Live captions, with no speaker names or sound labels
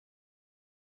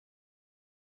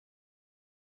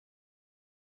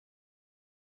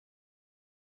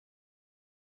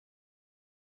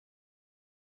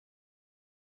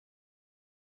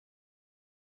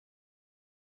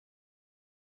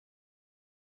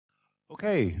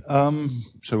Okay,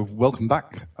 so welcome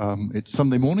back. It's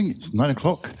Sunday morning, it's 9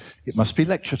 o'clock. It must be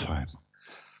lecture time.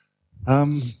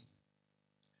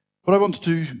 What I want to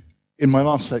do in my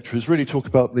last lecture is really talk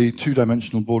about the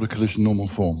two-dimensional border collision normal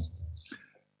form,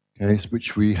 okay,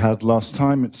 which we had last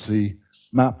time. It's the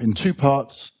map in two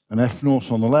parts, an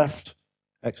F0 on the left,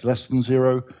 x less than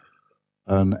 0,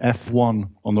 an F1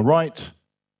 on the right,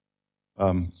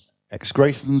 x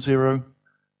greater than 0,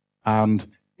 and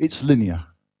it's linear.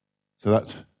 So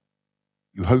that,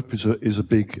 you hope, is a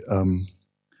big,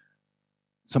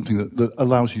 something that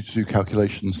allows you to do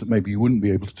calculations that maybe you wouldn't be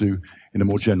able to do in a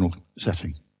more general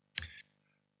setting.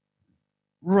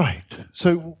 Right,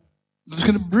 so there's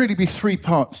going to really be three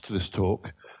parts to this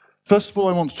talk. First of all,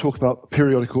 I want to talk about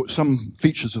some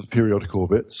features of the periodic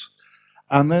orbits,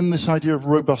 and then this idea of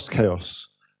robust chaos.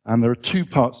 And there are two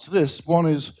parts to this. One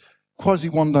is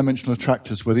quasi-one-dimensional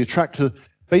attractors, where the attractor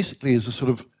basically is a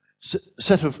sort of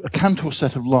a Cantor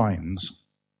set of lines.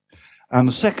 And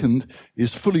the second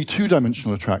is fully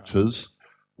two-dimensional attractors,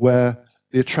 where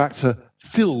the attractor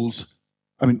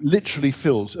literally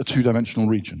fills a two-dimensional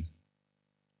region.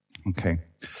 Okay.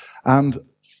 And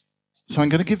so I'm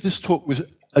going to give this talk with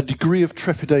a degree of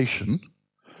trepidation,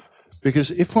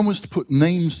 because if one was to put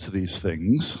names to these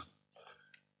things,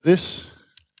 the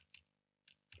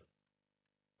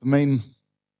main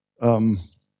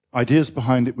ideas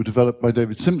behind it were developed by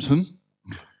David Simpson,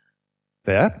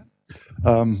 there,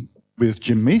 with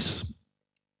Jim Meese.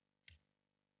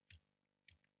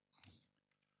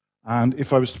 And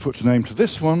if I was to put a name to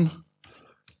this one,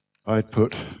 I'd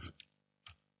put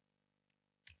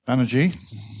Banerjee,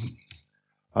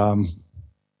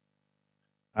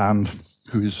 and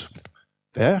who is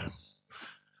there,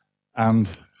 and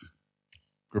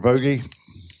Grabogi,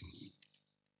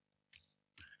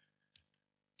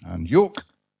 and York.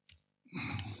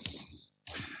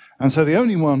 And so the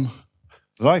only one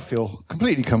that I feel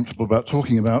completely comfortable about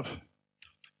talking about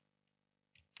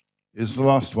is the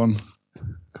last one,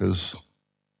 because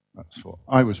that's what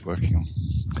I was working on.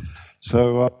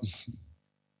 So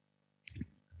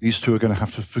these two are going to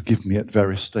have to forgive me at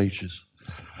various stages.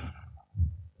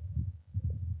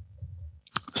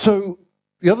 So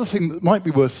the other thing that might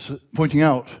be worth pointing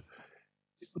out,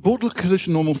 the border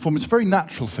collision normal form is a very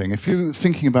natural thing. If you're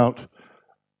thinking about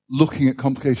looking at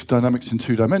complicated dynamics in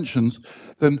two dimensions,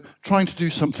 then trying to do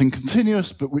something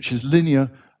continuous, but which is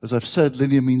linear, as I've said,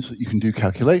 linear means that you can do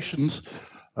calculations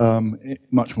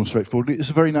much more straightforwardly. It's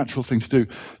a very natural thing to do.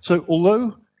 So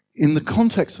although in the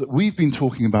context that we've been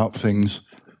talking about things,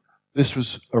 this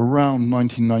was around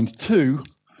 1992,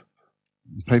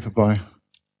 a paper by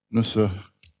Nusser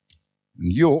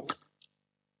and York,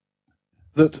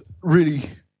 that really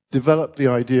developed the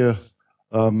idea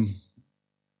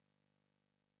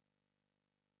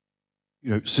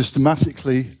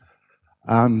systematically,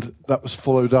 and that was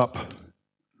followed up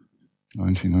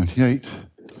 1998,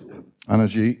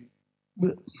 Banerjee,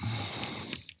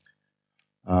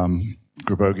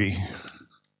 Grabogi,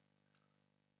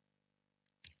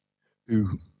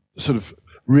 who sort of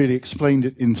really explained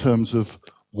it in terms of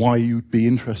why you'd be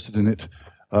interested in it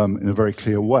in a very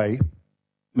clear way,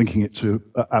 linking it to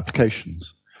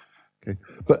applications. Okay.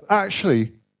 But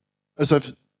actually, as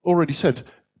I've already said,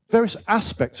 various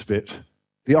aspects of it,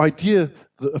 the idea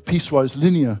that a piecewise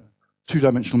linear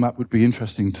two-dimensional map would be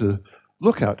interesting to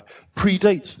look at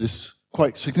predates this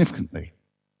quite significantly.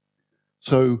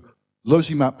 So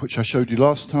LOSI map, which I showed you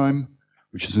last time,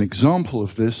 which is an example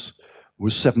of this,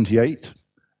 was 78.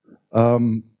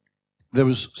 LOSI,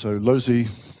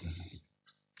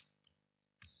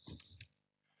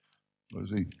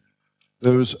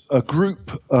 there was a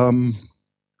group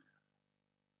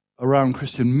around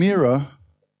Christian Mira.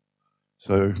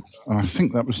 So I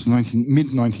think that was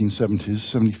mid-1970s,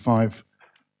 75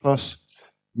 plus,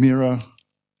 Mira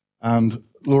and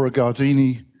Laura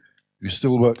Gardini, who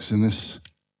still works in this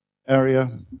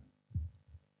area,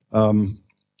 we're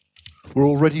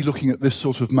already looking at this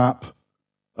sort of map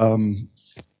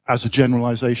as a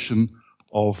generalization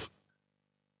of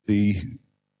the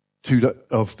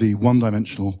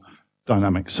one-dimensional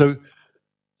dynamics. So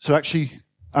actually,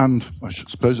 and I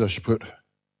suppose I should put,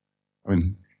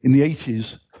 in the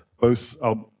 80s, both,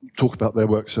 I'll talk about their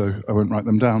work, so I won't write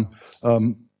them down,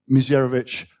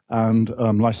 Mizierovic and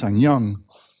Lysang Young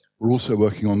were also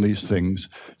working on these things.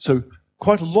 So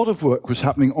quite a lot of work was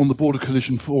happening on the border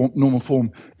collision normal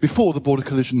form before the border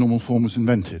collision normal form was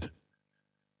invented,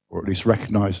 or at least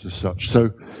recognized as such.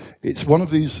 So it's one of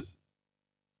these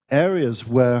areas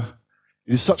where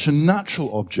it is such a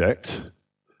natural object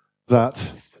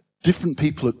that different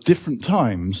people at different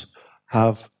times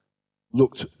have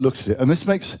looked at it. And this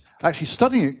makes actually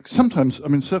studying it sometimes, I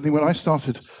mean, certainly when I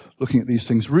started looking at these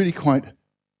things, really quite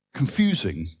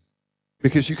confusing,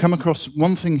 because you come across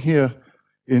one thing here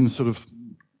in sort of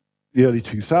the early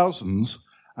 2000s,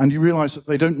 and you realize that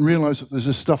they don't realize that there's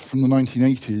this stuff from the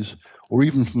 1980s or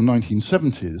even from the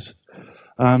 1970s.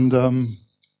 And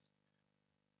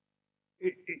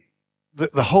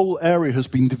the whole area has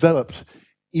been developed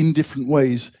in different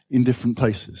ways in different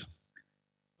places.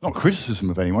 Not criticism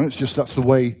of anyone, it's just that's the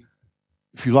way,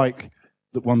 if you like,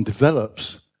 that one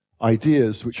develops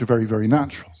ideas which are very, very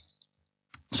natural.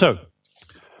 So,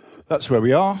 that's where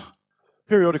we are.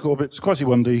 Periodic orbits, quasi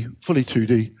 1D, fully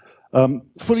 2D.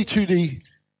 Fully 2D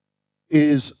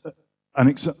is,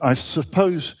 I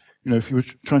suppose, you know, if you were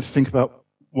trying to think about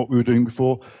what we were doing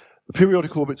before, the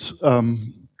periodic orbits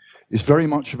is very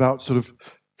much about sort of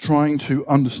trying to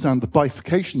understand the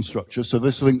bifurcation structure. So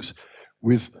this links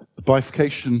with the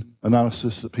bifurcation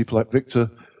analysis that people like Victor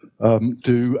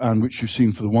do, and which you've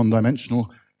seen for the one-dimensional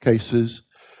cases.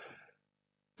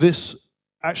 This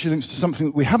actually links to something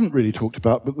that we haven't really talked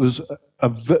about, but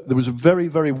there was a very,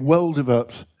 very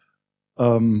well-developed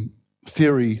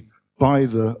theory by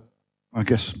the, I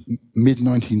guess,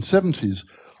 mid-1970s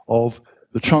of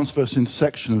the transverse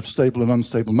intersection of stable and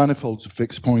unstable manifolds of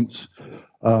fixed points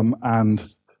and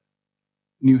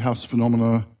Newhouse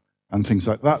phenomena and things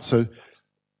like that. So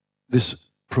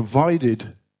this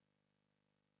provided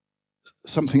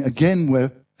something, again,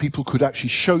 where people could actually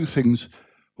show things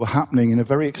were happening in a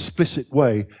very explicit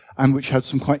way, and which had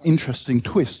some quite interesting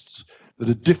twists that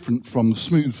are different from the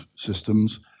smooth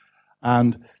systems.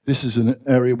 And this is an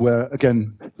area where,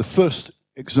 again, the first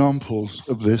examples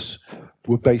of this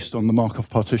were based on the Markov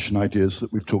partition ideas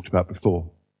that we've talked about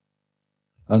before.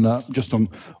 And just on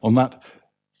that,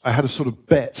 I had a sort of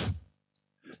bet.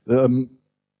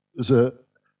 There's a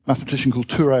mathematician called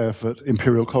Tureyev at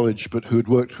Imperial College, but who had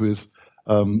worked with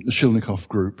the Shilnikov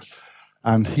group,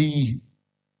 and he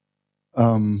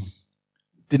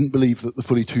didn't believe that the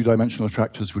fully two-dimensional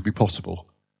attractors would be possible.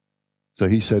 So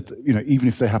he said, you know, even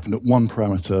if they happened at one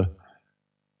parameter,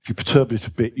 if you perturbed it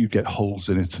a bit, you'd get holes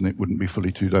in it and it wouldn't be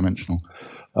fully two-dimensional.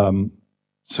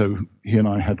 So he and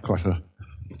I had quite a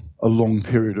long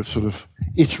period of sort of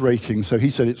iterating. So he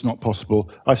said it's not possible.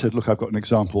 I said, look, I've got an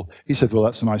example. He said, well,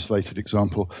 that's an isolated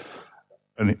example.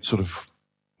 And it sort of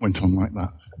went on like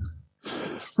that.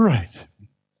 Right.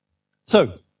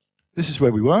 So this is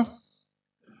where we were.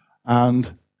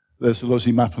 And there's the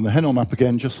Losey map and the Henol map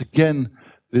again. Just again,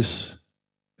 this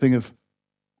thing of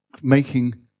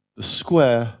making the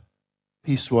square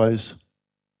piecewise,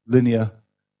 linear,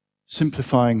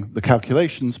 simplifying the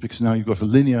calculations, because now you've got a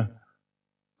linear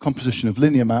composition of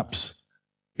linear maps.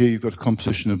 Here you've got a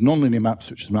composition of nonlinear maps,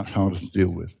 which is much harder to deal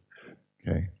with.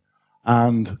 Okay,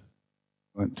 and I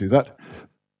won't do that.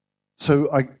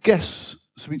 So I guess,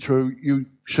 Soumitro, you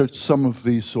showed some of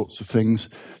these sorts of things.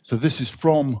 So this is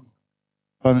from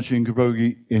Banerjee and Goel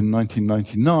in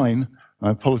 1999. I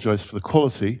apologize for the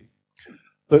quality.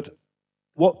 But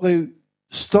what they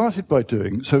started by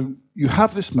doing, so you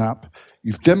have this map,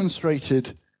 you've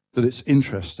demonstrated that it's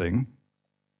interesting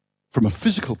from a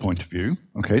physical point of view.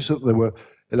 Okay, so there were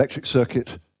electric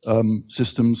circuit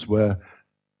systems where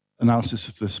analysis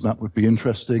of this map would be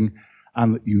interesting,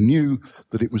 and that you knew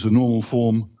that it was a normal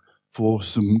form for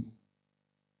some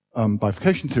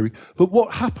bifurcation theory. But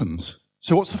what happens?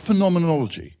 So what's the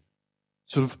phenomenology?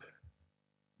 Sort of,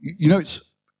 you know, it's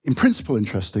in principle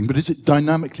interesting, but is it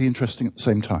dynamically interesting at the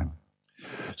same time?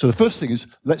 So the first thing is,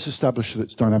 let's establish that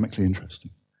it's dynamically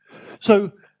interesting.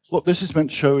 So what this is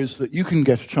meant to show is that you can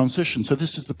get a transition. So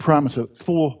this is the parameter,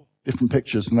 4 different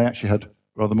pictures, and they actually had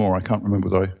rather more. I can't remember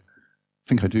whether I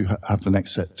think I do have the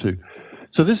next set too.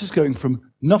 So this is going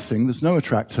from nothing, there's no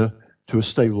attractor, to a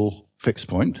stable fixed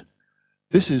point.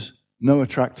 This is no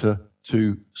attractor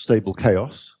to stable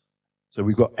chaos. So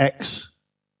we've got X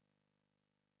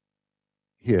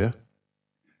here.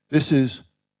 This is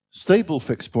stable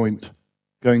fixed point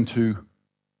going to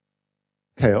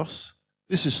chaos.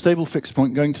 This is stable fixed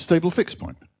point going to stable fixed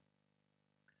point.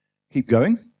 Keep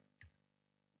going.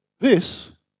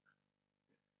 This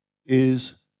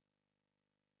is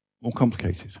more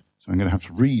complicated. So I'm going to have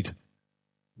to read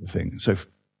the thing. So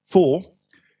 4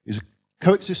 is a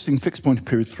coexisting fixed point of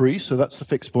period 3, so that's the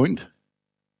fixed point.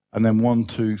 And then 1,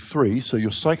 2, 3, so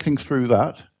you're cycling through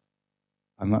that,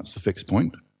 and that's the fixed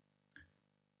point.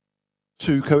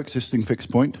 2 coexisting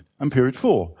fixed point, and period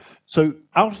 4. So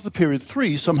out of the period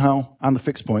 3 somehow, and the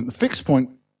fixed point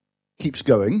keeps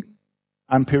going,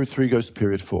 and period 3 goes to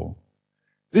period 4.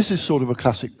 This is sort of a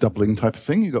classic doubling type of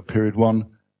thing. You've got period 1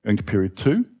 going to period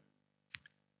 2.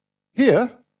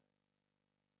 Here,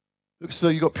 looks as though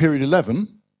you've got period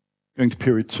 11 going to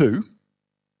period 2,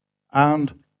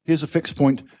 and here's a fixed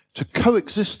point to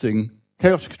coexisting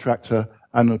chaotic attractor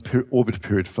and an orbit of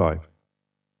period 5.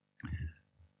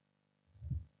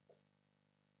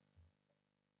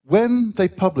 When they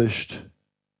published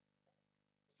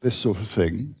this sort of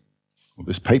thing, or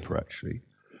this paper actually,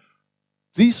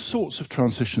 these sorts of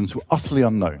transitions were utterly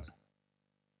unknown.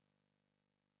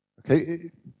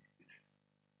 Okay,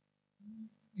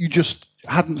 you just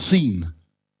hadn't seen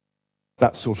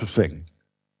that sort of thing.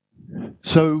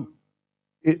 So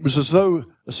it was as though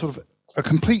a sort of a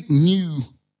complete new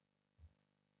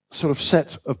sort of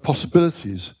set of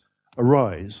possibilities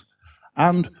arise,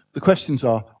 and the questions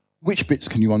are, which bits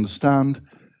can you understand?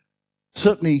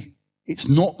 Certainly, it's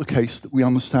not the case that we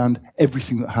understand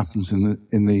everything that happens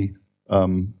in the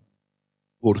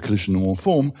border collision normal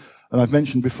form, and I've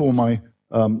mentioned before my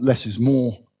less is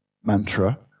more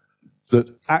mantra, that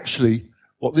actually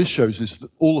what this shows is that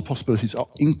all the possibilities are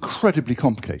incredibly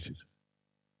complicated.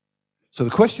 So the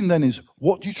question then is,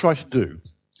 what do you try to do?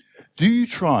 Do you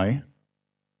try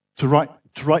to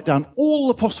write down all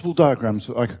the possible diagrams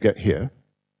that I could get here,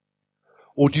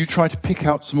 or do you try to pick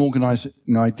out some organizing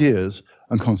ideas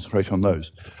and concentrate on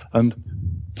those? And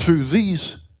through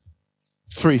these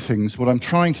 3 things, what I'm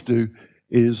trying to do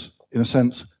is, in a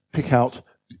sense, pick out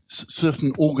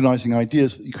certain organizing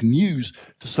ideas that you can use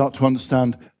to start to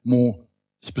understand more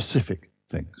specific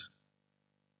things.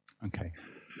 Okay.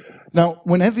 Now,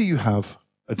 whenever you have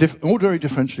an ordinary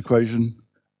differential equation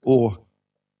or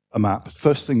a map,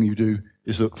 first thing you do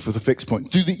is look for the fixed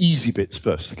point. Do the easy bits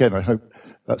first. Again, I hope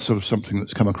that's sort of something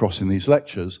that's come across in these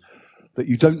lectures, that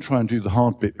you don't try and do the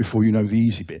hard bit before you know the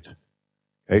easy bit.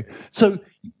 Okay? So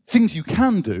things you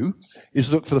can do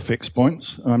is look for the fixed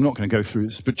points, and I'm not going to go through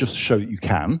this, but just to show that you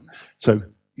can. So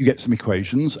you get some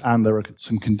equations, and there are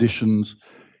some conditions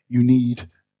you need.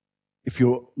 If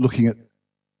you're looking at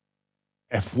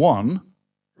F1,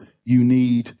 you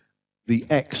need the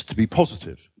x to be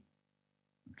positive.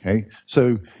 Okay,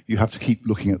 so you have to keep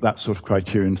looking at that sort of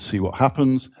criterion to see what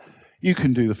happens. You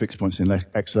can do the fixed points in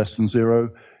x less than 0.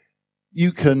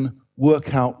 You can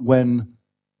work out when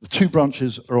the 2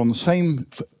 branches are on the same,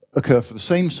 occur for the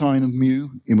same sign of mu,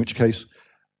 in which case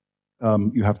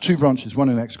you have 2 branches, one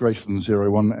in x greater than 0,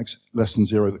 one x less than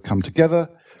 0 that come together,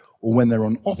 or when they're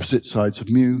on opposite sides of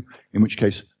mu, in which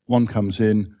case one comes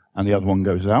in and the other one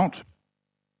goes out.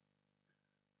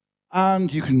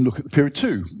 And you can look at the period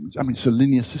 2. I mean, it's a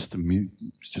linear system.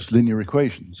 It's just linear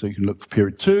equations. So you can look for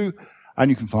period 2, and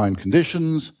you can find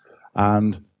conditions,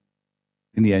 and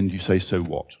in the end you say, so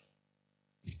what?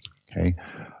 Okay.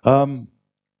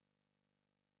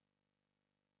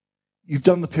 You've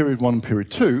done the period 1 and period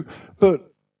 2,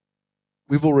 but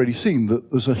we've already seen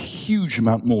that there's a huge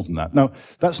amount more than that. Now,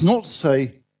 that's not to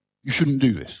say you shouldn't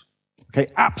do this. Okay,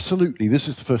 absolutely, this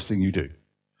is the first thing you do.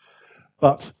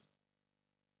 But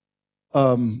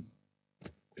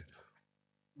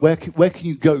where can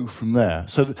you go from there?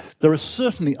 So there are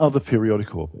certainly other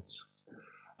periodic orbits,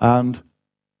 and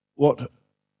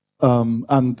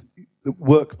and the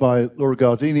work by Laura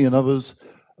Gardini and others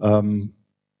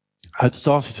had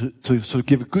started to sort of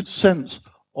give a good sense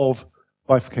of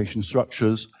bifurcation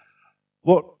structures.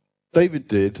 What David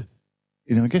did,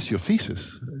 I guess your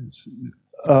thesis,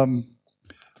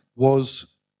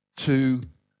 was to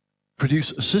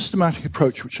produce a systematic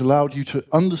approach which allowed you to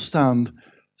understand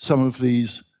some of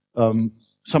these,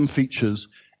 some features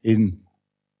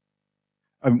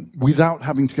without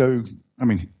having to go,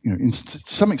 to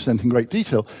some extent in great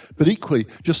detail, but equally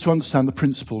just to understand the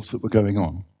principles that were going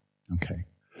on. Okay.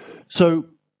 So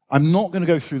I'm not going to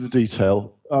go through the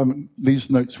detail. These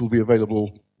notes will be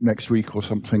available next week or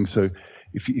something, so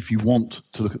if you want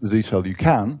to look at the detail, you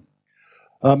can.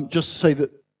 Just to say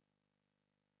that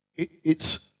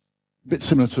it's a bit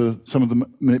similar to some of the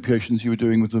manipulations you were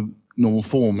doing with the normal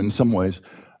form in some ways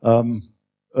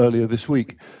earlier this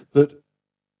week, that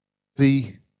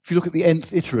if you look at the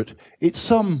nth iterate, it's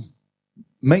some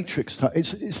matrix type.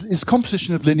 It's a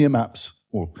composition of linear maps,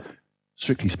 or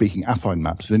strictly speaking, affine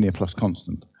maps, linear plus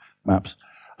constant maps.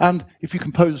 And if you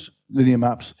compose linear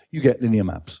maps, you get linear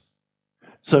maps.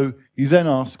 So you then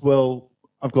ask, well,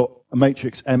 I've got a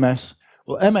matrix MS.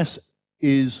 Well, MS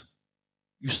is,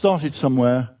 you started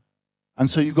somewhere, and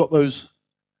so you've got those,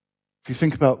 if you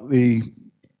think about the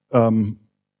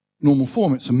normal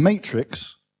form, it's a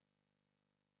matrix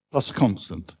plus a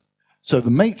constant. So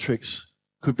the matrix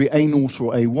could be A0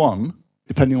 or A1,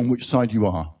 depending on which side you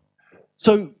are.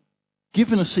 So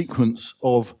given a sequence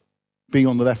of being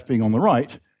on the left, being on the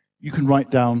right, you can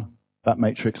write down that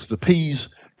matrix. The p's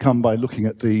come by looking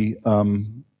at the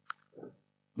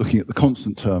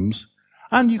constant terms,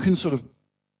 and you can sort of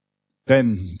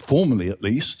then formally at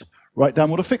least, write down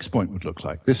what a fixed point would look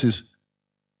like.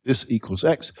 This equals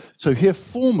x. So here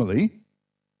formally,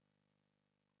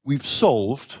 we've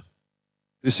solved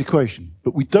this equation,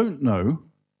 but we don't know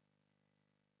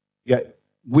yet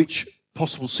which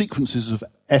possible sequences of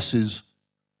s's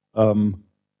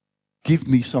give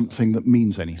me something that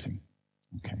means anything.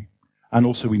 Okay, and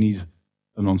also we need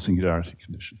a non-singularity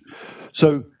condition.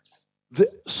 So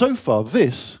so far,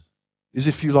 this is,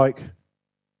 if you like,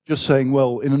 just saying,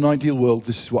 well, in an ideal world,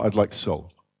 this is what I'd like to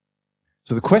solve.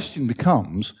 So the question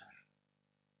becomes,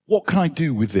 what can I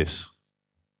do with this?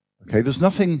 Okay, there's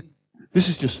nothing, this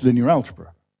is just linear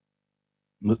algebra.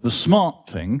 The smart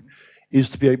thing is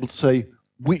to be able to say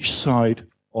which side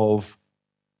of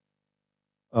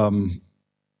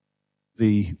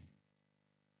the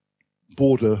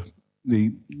border,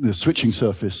 the switching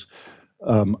surface,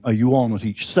 are you on at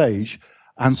each stage,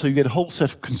 and so you get a whole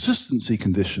set of consistency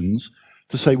conditions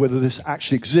to say whether this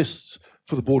actually exists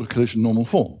for the border collision normal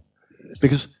form.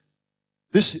 Because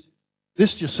this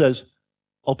just says,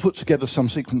 I'll put together some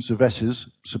sequence of s's,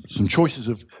 some choices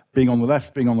of being on the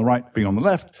left, being on the right, being on the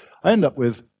left. I end up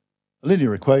with a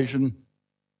linear equation,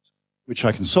 which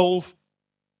I can solve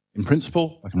in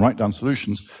principle. I can write down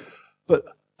solutions. But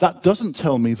that doesn't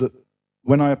tell me that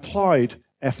when I applied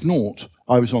F0,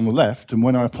 I was on the left, and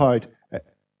when I applied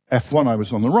F1, I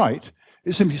was on the right.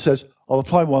 It simply says, I'll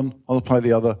apply one, I'll apply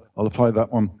the other, I'll apply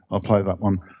that one, I'll apply that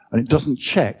one. And it doesn't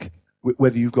check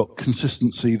whether you've got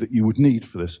consistency that you would need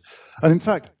for this. And in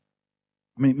fact,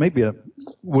 I mean, it may be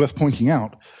worth pointing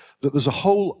out that there's a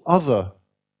whole other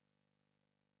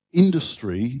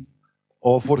industry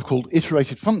of what are called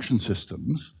iterated function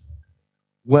systems,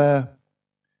 where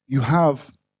you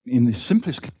have, in the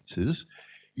simplest cases,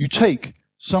 you take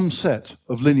some set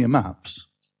of linear maps,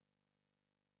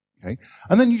 okay,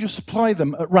 and then you just apply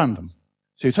them at random.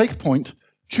 So you take a point,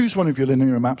 choose one of your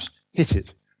linear maps, hit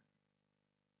it.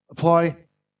 Apply,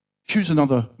 choose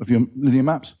another of your linear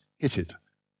maps, hit it.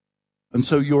 And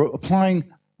so you're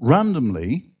applying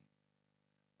randomly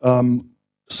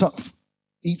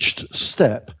each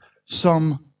step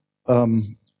some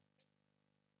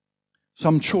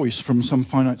choice from some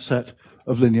finite set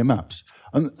of linear maps.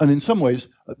 And in some ways,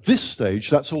 at this stage,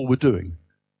 that's all we're doing.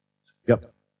 Yep.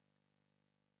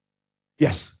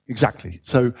 Yes, exactly.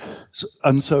 So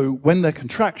when they're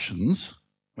contractions,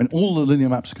 when all the linear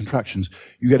maps are contractions,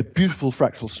 you get a beautiful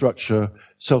fractal structure,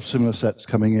 self-similar sets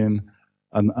coming in,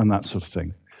 and that sort of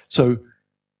thing. So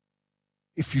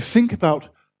if you think about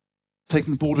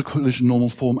taking the border collision normal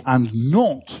form and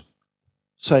not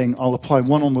saying, I'll apply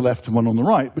one on the left and one on the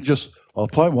right, but just, I'll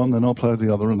apply one, then I'll apply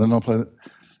the other, and then I'll apply that,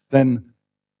 then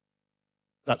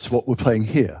that's what we're playing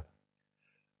here.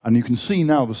 And you can see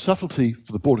now the subtlety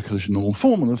for the border collision normal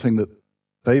form, and the thing that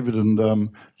David and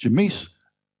Jim Meese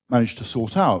managed to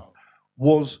sort out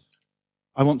was,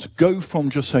 I want to go from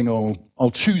just saying, oh,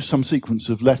 I'll choose some sequence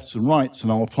of lefts and rights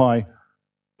and I'll apply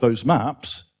those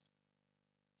maps,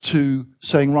 to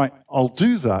saying, right, I'll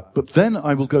do that, but then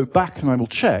I will go back and I will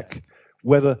check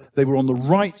whether they were on the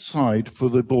right side for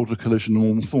the border collision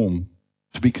normal form,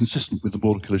 to be consistent with the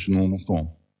border collision normal form.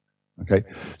 Okay,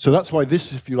 so that's why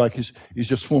this, if you like, is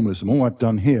just formalism. All I've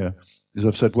done here is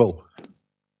I've said, well,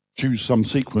 choose some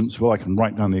sequence. Well, I can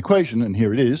write down the equation, and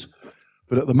here it is.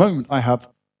 But at the moment, I have.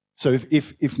 So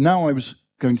if now I was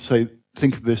going to say,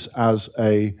 think of this as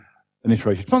an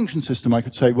iterated function system, I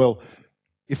could say, well,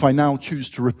 if I now choose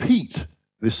to repeat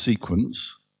this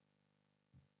sequence,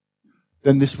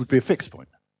 then this would be a fixed point.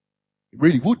 It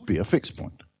really would be a fixed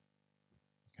point.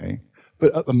 Okay,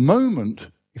 but at the moment,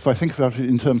 if I think about it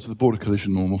in terms of the border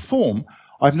collision normal form,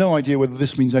 I have no idea whether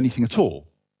this means anything at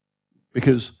all,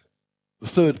 because the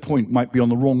third point might be on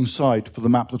the wrong side for the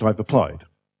map that I've applied.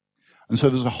 And so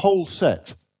there's a whole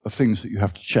set of things that you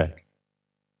have to check.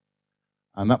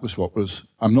 And that was what was,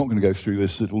 I'm not going to go through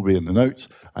this, it'll be in the notes,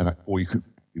 or you could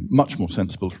be much more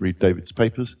sensible to read David's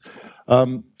papers.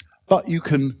 But you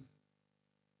can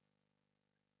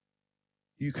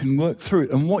work through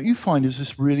it. And what you find is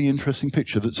this really interesting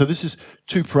picture. So this is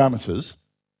two parameters.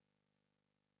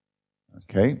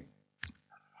 Okay.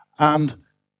 And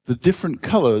the different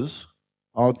colors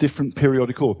are different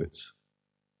periodic orbits.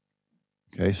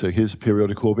 Okay, so here's a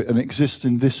periodic orbit, and it exists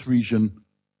in this region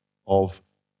of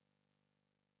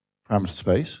parameter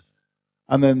space.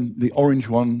 And then the orange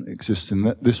one exists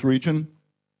in this region.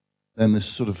 Then this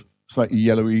sort of slightly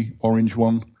yellowy orange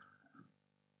one.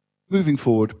 Moving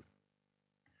forward.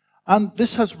 And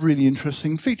this has really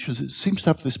interesting features. It seems to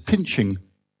have this pinching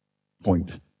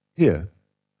point here.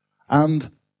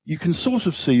 And you can sort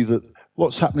of see that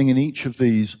what's happening in each of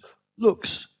these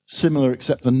looks similar,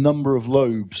 except the number of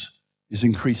lobes is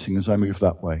increasing as I move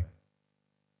that way.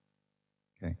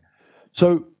 Okay.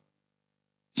 So,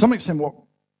 to some extent, what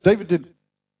David did,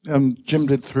 Jim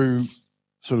did through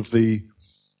sort of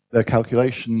their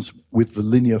calculations with the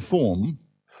linear form,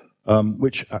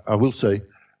 which I will say,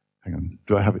 hang on,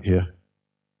 do I have it here?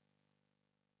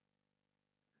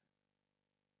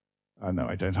 No,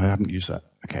 I don't. I haven't used that.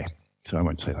 Okay, so I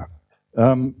won't say that.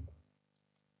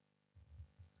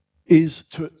 Is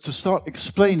to start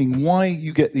explaining why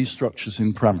you get these structures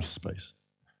in parameter space.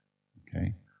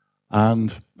 Okay,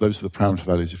 and those are the parameter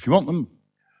values if you want them.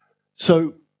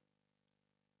 So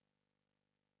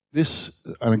this,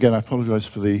 and again, I apologize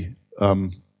for the,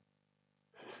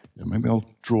 maybe I'll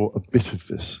draw a bit of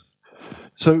this.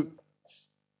 So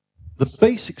the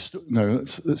basic,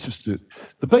 let's just do it.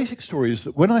 The basic story is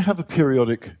that when I have a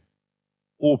periodic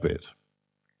orbit,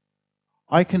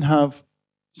 I can have,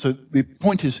 so the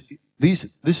point is, this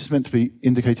is meant to be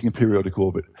indicating a periodic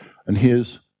orbit, and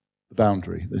here's the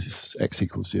boundary. This is x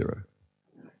equals 0.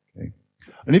 Okay.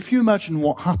 And if you imagine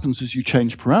what happens as you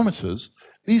change parameters,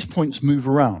 these points move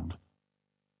around.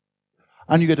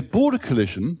 And you get a border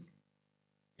collision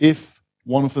if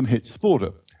one of them hits the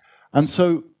border. And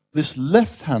so this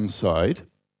left-hand side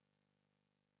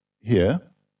here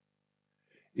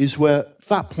is where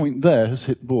that point there has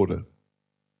hit the border.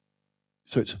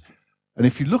 So it's, and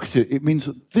if you look at it, it means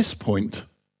that this point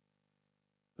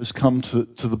has come to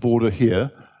the border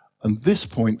here, and this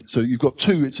point, so you've got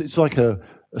two, it's like a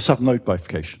sudden node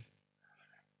bifurcation.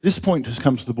 This point has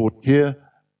come to the border here,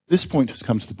 this point has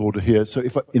come to the border here. So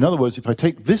if in other words, if I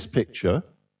take this picture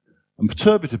and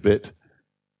perturb it a bit,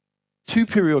 two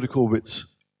periodic orbits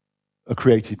are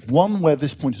created, one where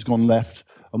this point has gone left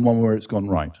and one where it's gone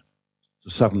right.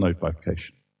 It's a sudden node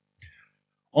bifurcation.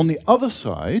 On the other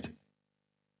side,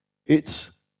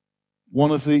 it's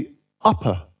one of the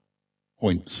upper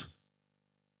points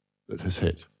that has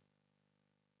hit.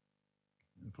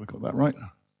 Have I got that right?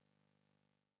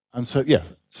 And so, yeah,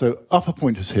 so upper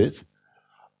point has hit,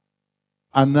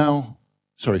 and now,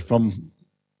 sorry,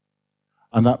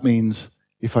 and that means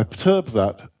if I perturb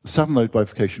that, the sudden node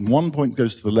bifurcation, one point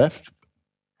goes to the left,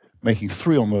 making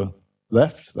 3 on the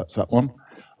left, that's that one,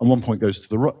 and one point goes to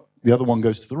the right, the other one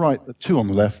goes to the right, the 2 on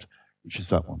the left, which is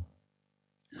that one.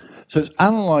 So it's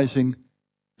analyzing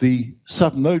the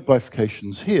sudden node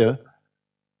bifurcations here.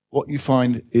 What you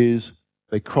find is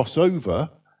they cross over,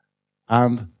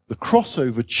 and the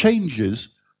crossover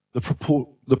changes the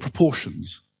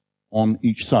proportions on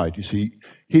each side. You see,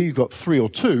 here you've got 3 or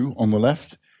 2 on the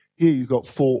left, here you've got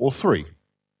 4 or 3.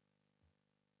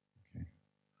 Okay.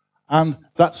 And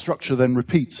that structure then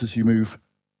repeats as you move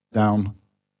down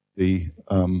the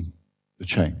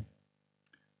chain.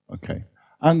 Okay.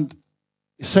 And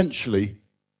essentially,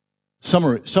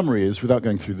 summary is, without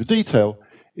going through the detail,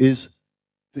 is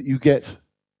that you get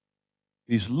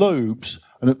these lobes,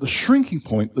 and at the shrinking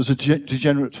point, there's a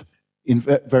degenerate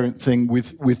invariant thing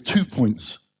with 2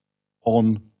 points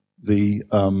on the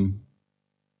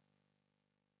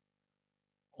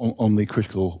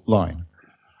critical line.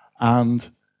 And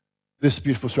this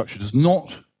beautiful structure does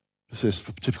not persist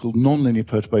for typical nonlinear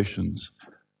perturbations.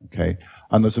 Okay,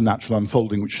 and there's a natural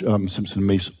unfolding, which Simpson and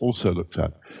Mies also looked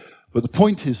at. But the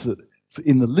point is that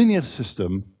in the linear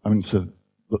system, I mean, so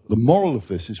the moral of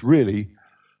this is really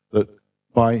that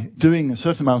by doing a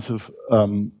certain amount of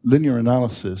linear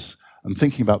analysis and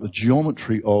thinking about the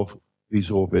geometry of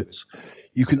these orbits,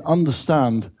 you can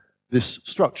understand this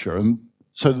structure. And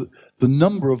so the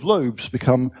number of lobes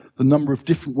become the number of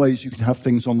different ways you can have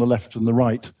things on the left and the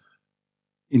right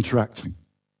interacting.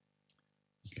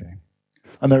 Okay.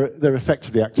 And they're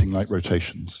effectively acting like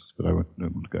rotations, but I don't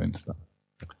want to go into that.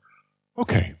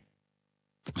 Okay.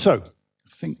 So I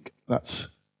think that's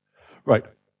right.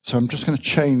 So I'm just going to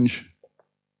change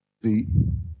the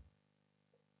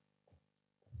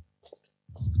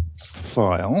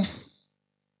file.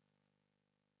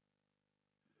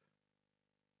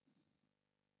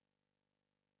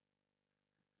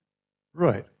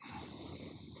 Right.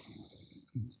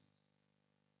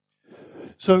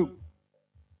 So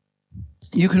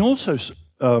you can also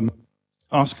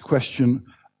ask a question,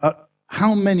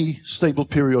 how many stable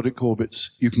periodic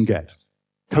orbits you can get,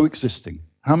 coexisting.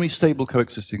 How many stable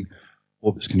coexisting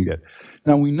orbits can you get?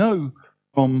 Now, we know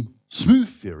from smooth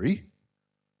theory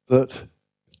that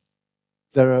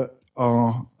there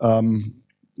are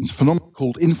phenomena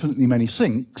called infinitely many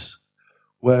sinks,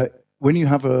 where when you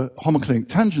have a homoclinic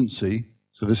tangency,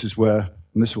 so this is where,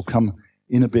 and this will come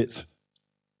in a bit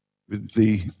with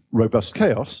the robust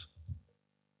chaos.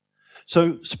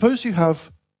 So suppose you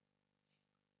have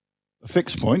a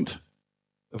fixed point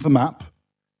of the map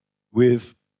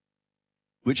with,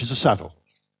 which is a saddle.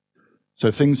 So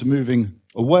things are moving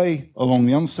away along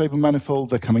the unstable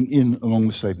manifold, they're coming in along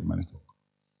the stable manifold.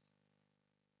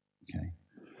 Okay.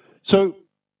 So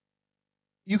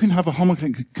you can have a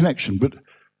homoclinic connection,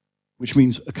 which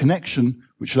means a connection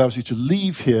which allows you to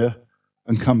leave here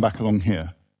and come back along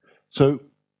here. So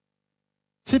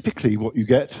typically what you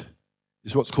get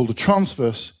is what's called a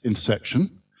transverse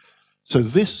intersection. So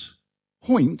this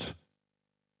point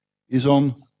is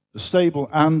on the stable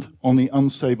and on the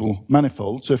unstable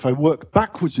manifold. So if I work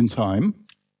backwards in time,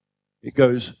 it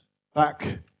goes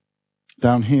back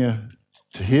down here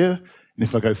to here. And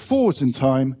if I go forwards in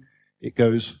time, it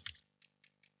goes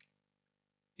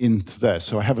into there.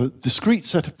 So I have a discrete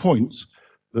set of points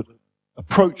that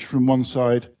approach from one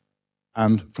side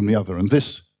and from the other. And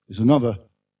this is another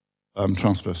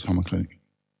transverse homoclinic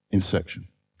intersection.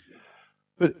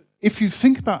 But if you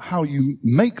think about how you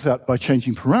make that by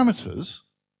changing parameters,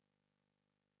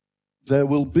 there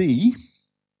will be,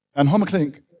 and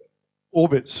homoclinic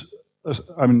orbits,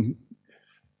 I mean,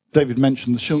 David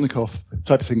mentioned the Shilnikov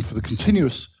type of thing for the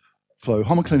continuous flow.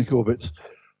 Homoclinic orbits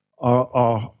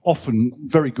are often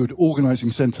very good organizing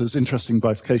centers, interesting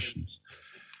bifurcations.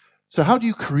 So how do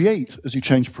you create, as you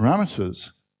change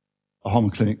parameters, a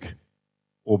homoclinic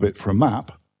orbit for a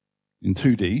map in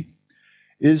 2D,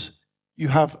 is you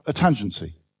have a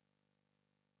tangency.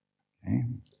 Okay.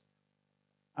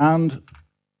 And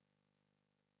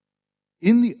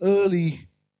in the early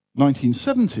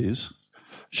 1970s,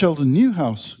 Sheldon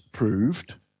Newhouse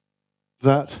proved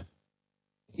that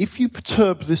if you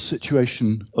perturb this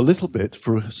situation a little bit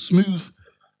for a smooth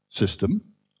system,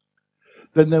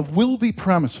 then there will be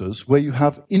parameters where you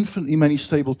have infinitely many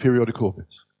stable periodic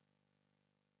orbits,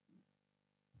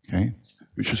 okay,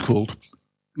 which is called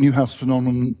Newhouse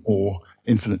phenomenon or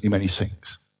infinitely many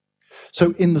sinks.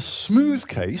 So in the smooth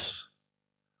case,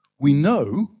 we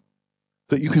know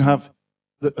that you can have,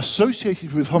 that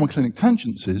associated with homoclinic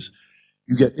tangencies,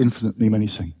 you get infinitely many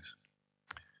sinks.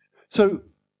 So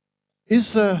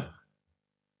is there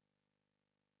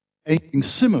anything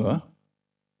similar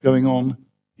going on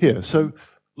here? So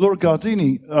Laura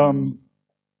Gardini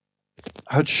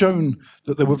had shown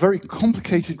that there were very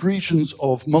complicated regions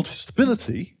of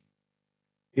multistability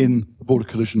in the border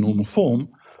collision normal form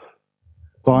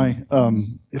by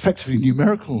effectively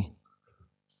numerical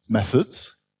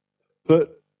methods.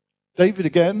 But David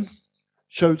again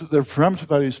showed that there are parameter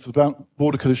values for the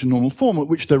border collision normal form at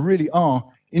which there really are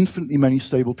infinitely many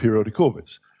stable periodic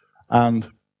orbits.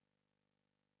 And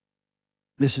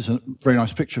this is a very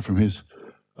nice picture from his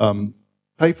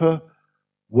paper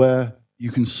where you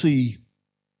can see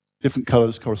different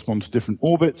colors correspond to different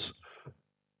orbits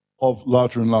of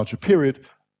larger and larger period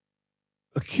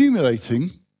accumulating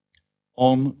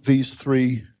on these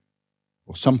three,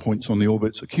 or some points on the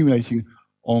orbits, accumulating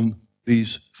on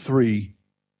these three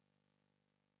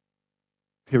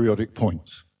periodic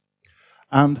points.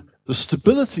 And the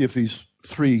stability of these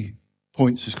 3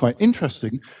 points is quite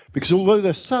interesting because although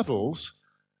they're saddles,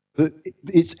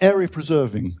 it's area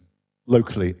preserving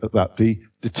locally at that. The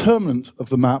determinant of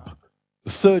the map,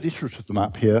 the third iterate of the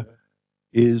map here,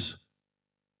 is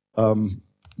 1.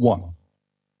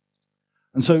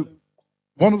 And so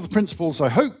one of the principles I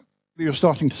hope that you're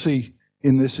starting to see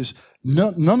in this is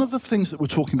none of the things that we're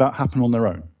talking about happen on their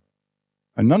own.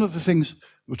 And none of the things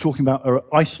we're talking about are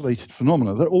isolated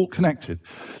phenomena. They're all connected.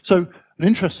 So an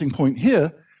interesting point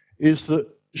here is that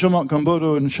Jean-Marc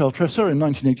Gambodo and Charles Tresser in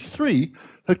 1983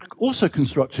 had also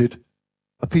constructed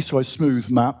a piecewise smooth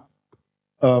map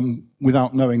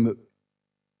without knowing that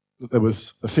there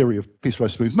was a theory of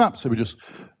piecewise smooth maps. They were just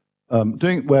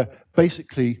doing it where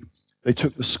basically they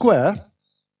took the square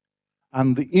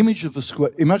and the image of the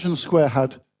square, imagine the square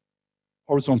had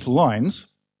horizontal lines,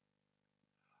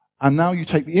 and now you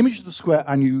take the image of the square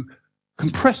and you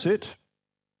compress it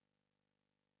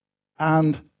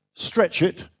and stretch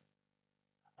it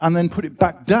and then put it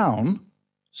back down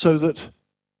so that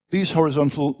the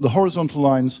horizontal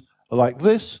lines are like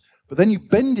this, but then you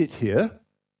bend it here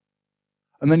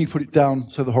and then you put it down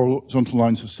so the horizontal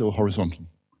lines are still horizontal.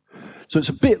 So it's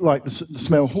a bit like the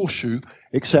Smale horseshoe,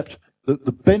 except that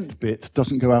the bent bit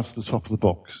doesn't go out of the top of the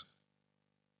box.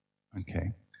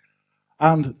 Okay.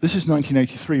 And this is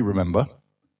 1983, remember.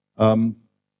 In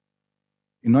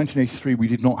 1983, we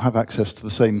did not have access to the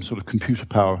same sort of computer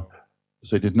power as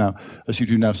they did now, as you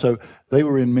do now. So they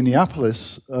were in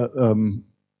Minneapolis,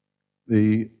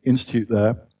 the institute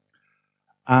there,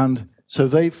 and so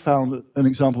they found an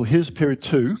example. Here's period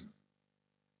 2,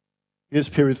 here's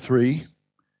period 3,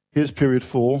 here's period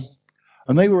 4,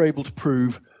 and they were able to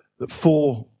prove that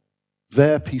for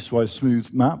their piecewise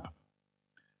smooth map,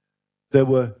 there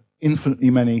were infinitely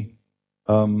many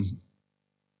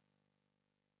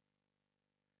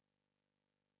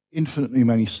infinitely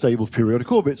many stable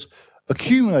periodic orbits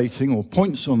accumulating, or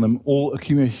points on them all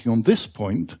accumulating on this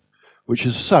point, which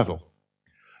is a saddle.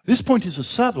 This point is a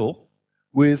saddle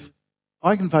with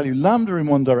eigenvalue lambda in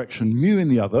one direction, mu in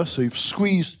the other, so you've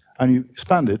squeezed and you've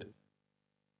expanded,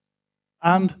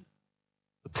 and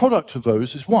the product of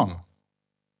those is 1.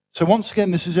 So once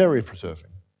again, this is area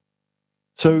preserving.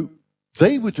 So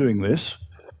they were doing this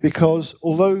because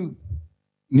although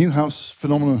Newhouse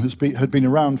phenomenon had been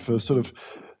around for sort of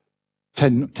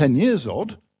 10 years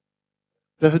odd,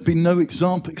 there had been no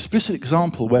explicit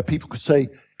example where people could say,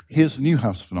 here's the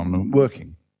Newhouse phenomenon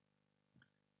working.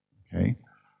 Okay?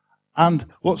 And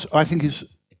what I think is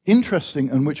interesting,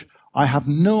 and which I have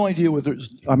no idea whether it's,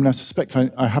 I mean, I suspect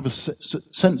I have a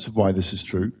sense of why this is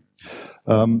true,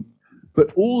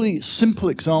 but all the simple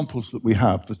examples that we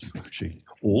have,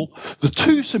 the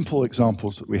two simple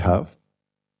examples that we have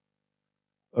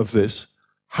of this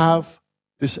have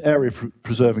this area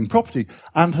preserving property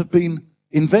and have been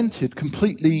invented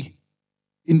completely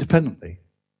independently.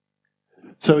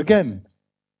 So again,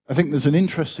 I think there's an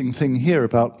interesting thing here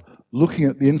about looking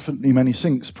at the infinitely many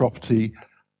sinks property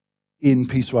in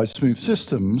piecewise smooth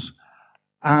systems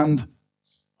and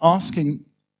asking,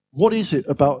 what is it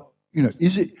about,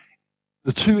 is it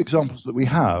the two examples that we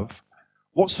have,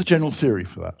 what's the general theory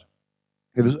for that?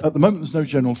 Okay, at the moment, there's no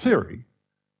general theory,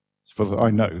 as far as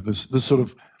I know. There's sort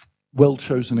of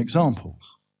well-chosen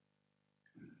examples.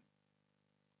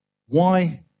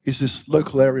 Why is this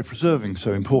local area preserving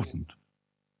so important?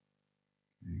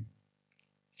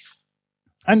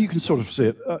 And you can sort of see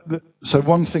it. So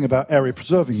one thing about area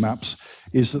preserving maps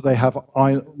is that they have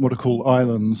what are called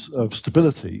islands of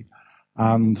stability,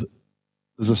 and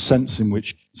there's a sense in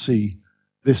which you see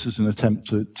this as an attempt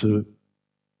to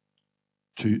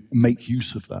make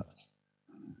use of that.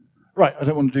 Right, I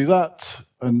don't want to do that.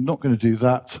 I'm not going to do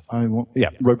that. I want,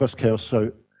 robust chaos.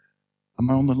 So am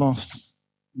I on the last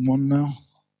one now?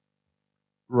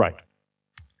 Right.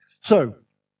 So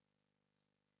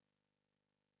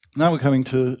now we're coming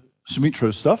to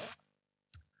Soumitro stuff.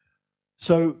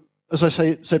 So, as I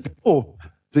said before,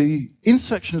 the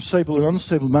intersection of stable and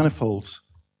unstable manifolds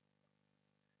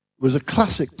was a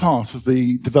classic part of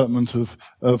the development of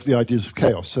the ideas of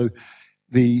chaos. So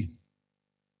the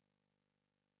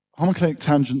homoclinic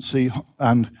tangency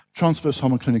and transverse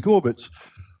homoclinic orbits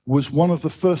was one of the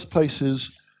first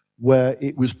places where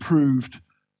it was proved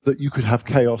that you could have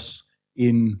chaos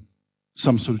in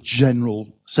some sort of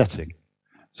general setting.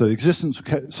 So the existence of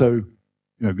the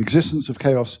existence of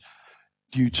chaos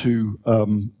due to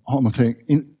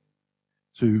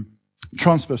to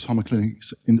transverse homoclinic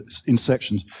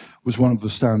intersections was one of the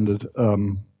standard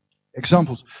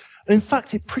examples. And in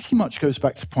fact, it pretty much goes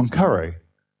back to Poincaré.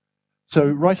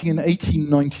 So writing in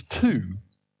 1892,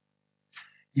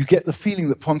 you get the feeling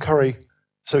that Poincaré,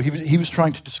 so he was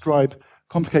trying to describe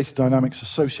complicated dynamics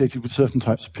associated with certain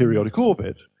types of periodic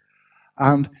orbit,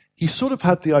 and he sort of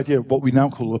had the idea of what we now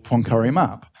call a Poincaré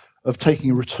map, of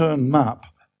taking a return map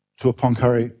to a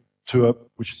Poincaré,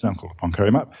 which is now called a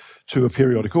Poincaré map, to a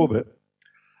periodic orbit.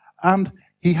 And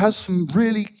he has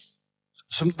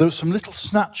there's some little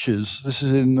snatches. This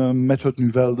is in Méthode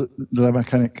Nouvelle de la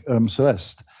Mécanique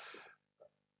Céleste,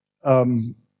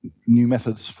 new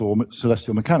methods for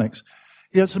celestial mechanics.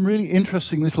 He had some really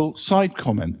interesting little side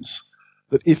comments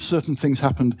that if certain things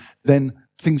happened, then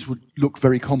things would look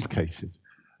very complicated.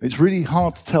 It's really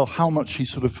hard to tell how much he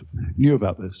sort of knew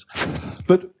about this.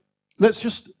 But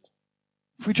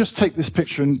if we just take this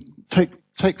picture and take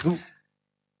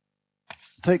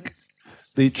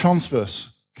the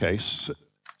transverse case.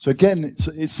 So again,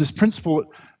 it's this principle that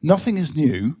nothing is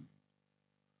new.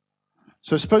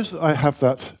 So suppose that I have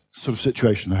that sort of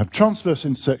situation. I have transverse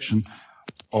intersection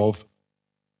of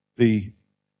the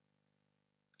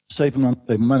stable and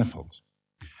unstable manifolds.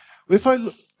 Well, if I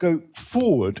go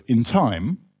forward in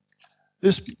time,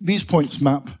 these points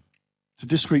map to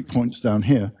discrete points down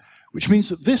here, which means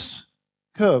that this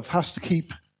curve has to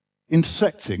keep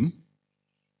intersecting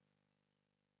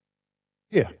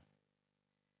here.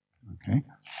 Okay.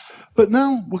 But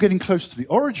now we're getting close to the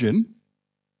origin,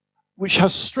 which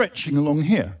has stretching along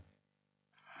here.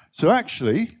 So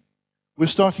actually, we're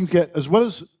starting to get, as well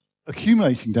as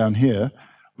accumulating down here,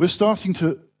 we're starting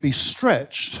to be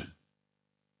stretched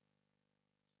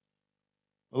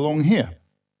along here.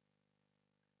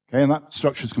 Okay, and that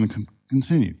structure is going to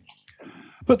continue.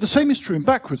 But the same is true in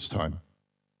backwards time.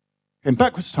 In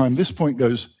backwards time, this point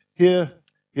goes here,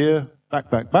 here, back,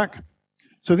 back, back.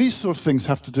 So these sort of things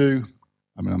have to do,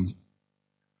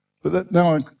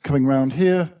 now I'm coming around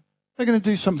here. They're going to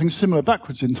do something similar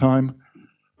backwards in time.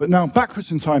 But now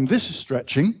backwards in time, this is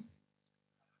stretching.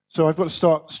 So I've got to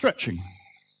start stretching.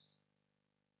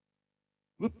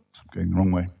 Whoops, I'm going the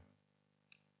wrong way.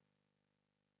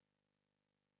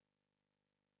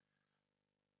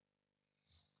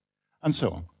 And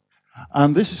so on.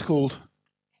 And this is called,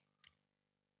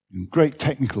 in great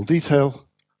technical detail,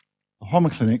 a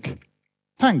homoclinic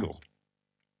tangle,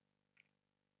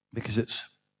 because it's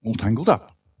all tangled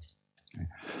up. Okay.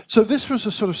 So this was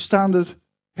a sort of standard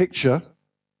picture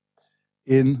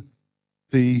in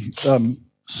the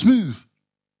smooth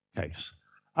case.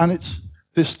 And it's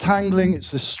this tangling, it's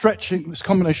this stretching, this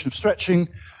combination of stretching.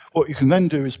 What you can then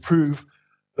do is prove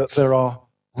that there are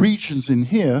regions in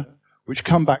here which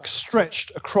come back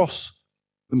stretched across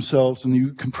themselves, and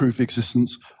you can prove the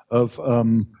existence of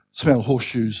smell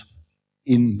horseshoes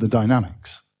in the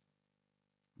dynamics.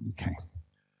 Okay.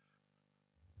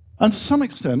 And to some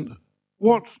extent,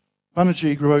 what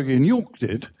Banerjee, Grogi, and York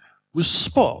did was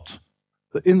spot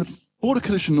that in the border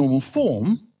collision normal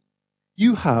form,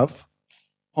 you have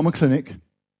homoclinic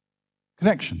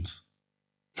connections,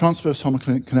 transverse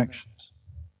homoclinic connections.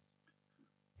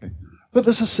 Okay. But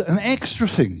there's an extra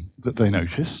thing that they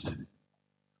noticed.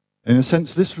 In a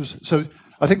sense, this was, so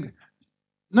I think,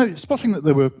 no, spotting that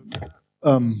there were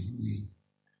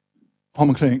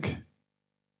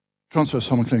transverse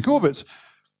homoclinic orbits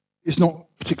is not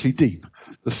particularly deep.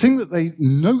 The thing that they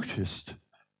noticed,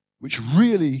 which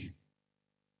really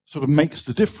sort of makes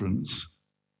the difference,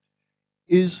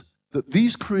 is that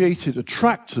these created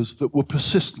attractors that were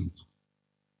persistent.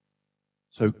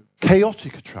 So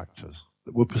chaotic attractors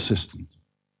that were persistent.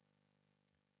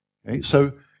 Okay,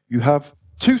 so you have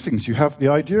two things. You have the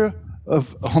idea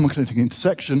of a homoclinic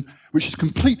intersection, which is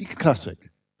completely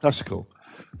classical.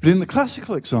 But in the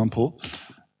classical example,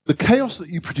 the chaos that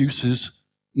you produce is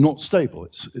not stable.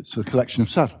 It's a collection of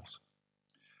saddles.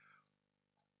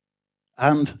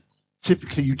 And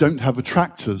typically you don't have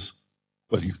attractors.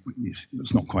 Well,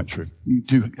 that's not quite true. You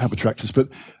do have attractors, but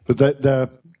they're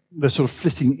sort of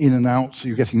flitting in and out, so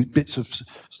you're getting bits of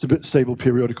stable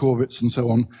periodic orbits and so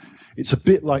on. It's a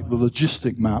bit like the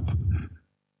logistic map.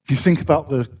 If you think about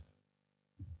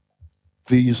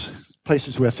these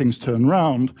places where things turn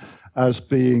round as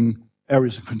being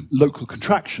areas of local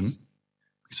contraction,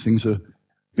 because things are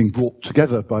being brought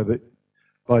together by the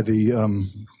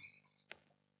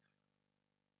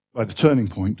turning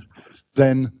point,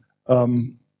 then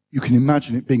you can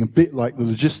imagine it being a bit like the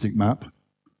logistic map,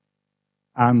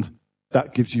 and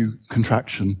that gives you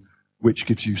contraction, which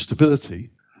gives you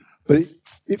stability. But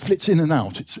it flits in and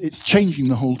out. It's changing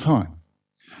the whole time.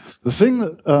 The thing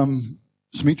that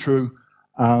Soumitro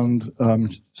and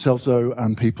Celso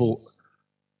and people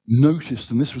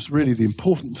noticed, and this was really the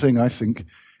important thing, I think,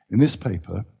 in this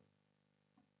paper,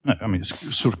 I mean,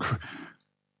 it's sort of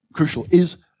crucial,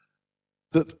 is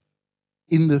that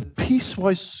in the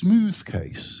piecewise smooth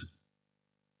case,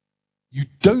 you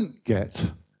don't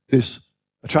get this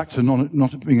attractor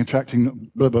not being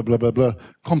attracting blah, blah, blah, blah, blah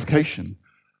complication.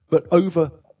 But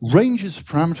over ranges of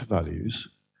parameter values,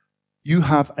 you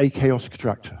have a chaotic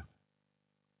attractor.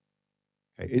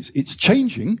 Okay, it's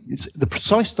changing. The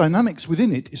precise dynamics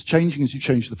within it is changing as you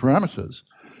change the parameters.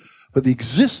 But the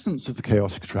existence of the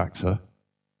chaotic attractor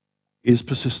is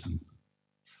persistent.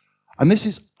 And this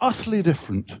is utterly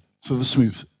different to the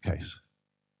smooth case.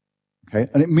 Okay?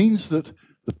 And it means that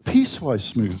the piecewise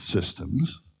smooth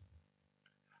systems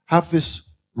have this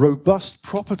robust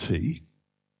property,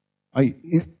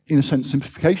 in a sense,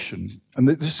 simplification, and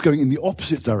this is going in the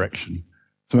opposite direction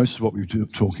to most of what we've been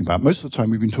talking about. Most of the time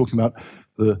we've been talking about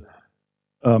the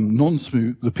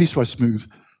non-smooth, the piecewise smooth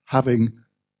having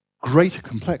greater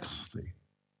complexity.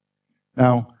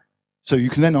 Now, so you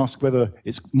can then ask whether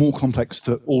it's more complex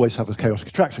to always have a chaotic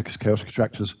attractor, because chaotic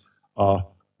attractors are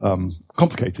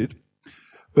complicated.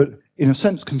 But in a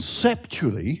sense,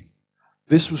 conceptually,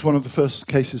 this was one of the first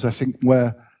cases, I think,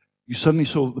 where you suddenly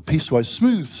saw that the piecewise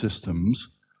smooth systems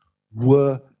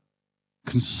were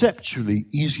conceptually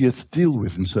easier to deal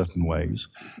with in certain ways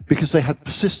because they had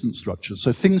persistent structures.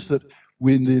 So things that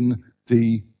within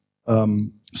the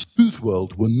smooth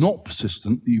world were not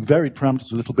persistent, you varied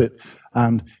parameters a little bit,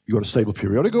 and you got a stable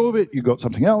periodic orbit, you got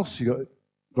something else, you got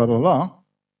blah, blah, blah.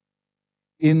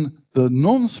 In the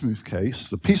non-smooth case,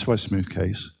 the piecewise smooth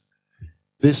case,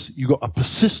 you got a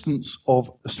persistence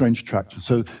of a strange attractor.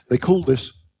 So they call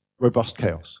this robust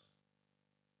chaos.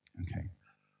 Okay.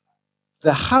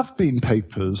 There have been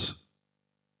papers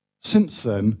since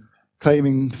then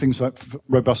claiming things like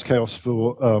robust chaos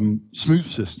for smooth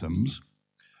systems.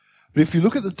 But if you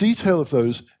look at the detail of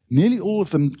those, nearly all of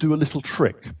them do a little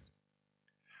trick.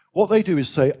 What they do is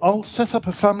say, I'll set up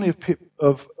a family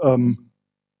of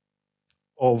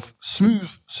smooth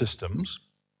systems,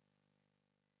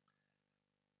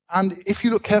 and if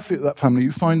you look carefully at that family,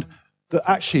 you find that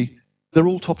actually they're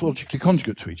all topologically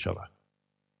conjugate to each other.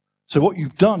 So what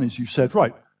you've done is you've said,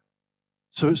 right,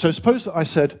 so suppose that I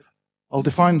said, I'll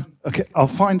find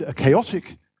a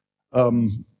chaotic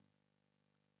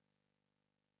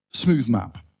smooth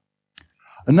map.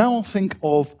 And now I'll think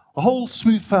of a whole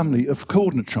smooth family of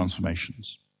coordinate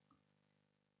transformations.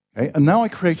 Okay? And now I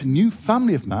create a new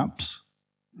family of maps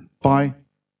by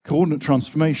coordinate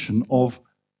transformation of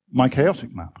my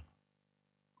chaotic map.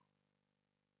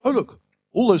 Oh, look,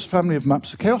 all those family of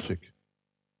maps are chaotic.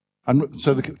 And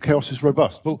so the chaos is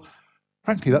robust. Well,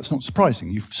 frankly, that's not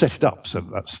surprising. You've set it up so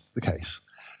that that's the case.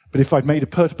 But if I'd made a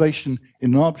perturbation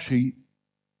in an arbitrary,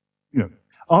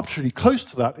 arbitrarily close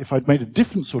to that, if I'd made a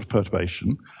different sort of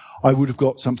perturbation, I would have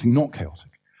got something not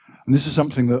chaotic. And this is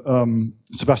something that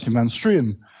Sebastian van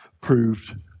Strien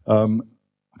proved, I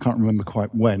can't remember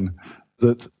quite when,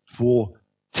 that for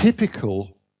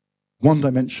typical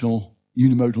one-dimensional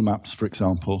unimodal maps, for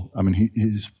example, I mean,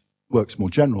 his work's more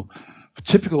general. For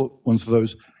typical ones of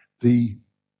those, the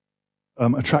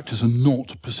attractors are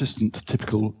not persistent to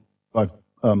typical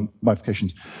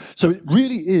bifurcations. So it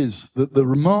really is that the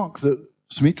remark that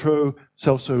Soumitro,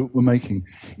 Celso were making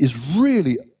is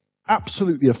really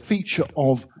absolutely a feature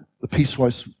of the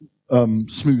piecewise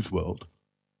smooth world.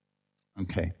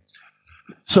 Okay.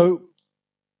 So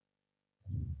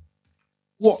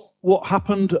what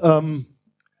happened?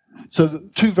 So the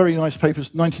two very nice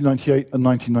papers, 1998 and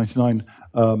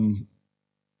 1999,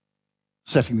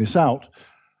 setting this out.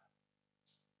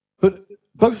 But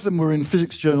both of them were in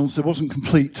physics journals. There wasn't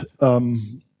complete,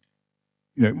 wasn't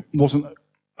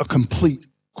a complete,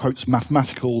 quotes,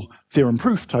 mathematical theorem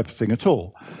proof type of thing at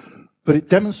all. But it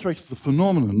demonstrated the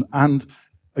phenomenon and,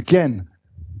 again,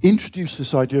 introduced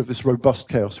this idea of this robust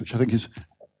chaos, which I think is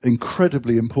an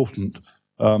incredibly important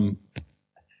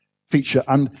feature.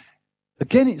 And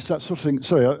again, it's that sort of thing.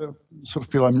 Sorry, I sort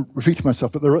of feel I'm repeating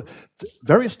myself, but there are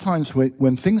various times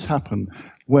when things happen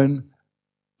when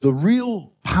the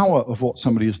real power of what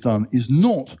somebody has done is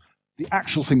not the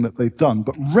actual thing that they've done,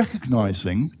 but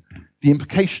recognizing the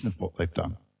implication of what they've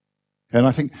done. And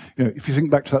I think, if you think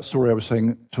back to that story I was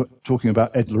saying, talking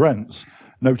about Ed Lorenz,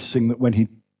 noticing that when he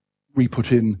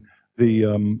re-put in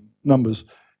the numbers,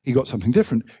 he got something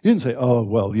different. He didn't say, oh,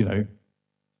 well,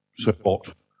 so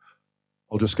what?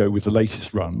 I'll just go with the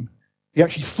latest run. He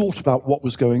actually thought about what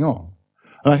was going on.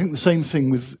 And I think the same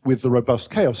thing with the robust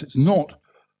chaos. It's not,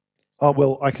 oh,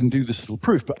 well, I can do this little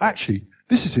proof, but actually,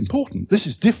 this is important, this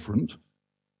is different,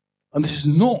 and this is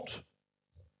not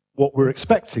what we're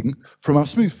expecting from our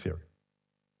smooth theory.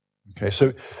 Okay,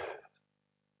 so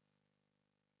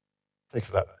take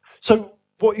that. So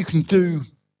what you can do,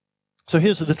 so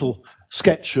here's a little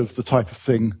sketch of the type of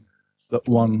thing that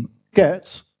one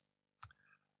gets.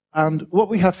 And what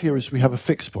we have here is we have a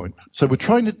fixed point. So we're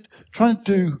trying to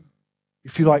do,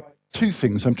 if you like, two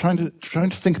things. I'm trying to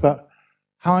think about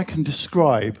how I can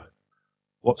describe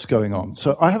what's going on.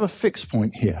 So I have a fixed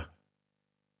point here.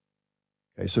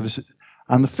 Okay, so this is,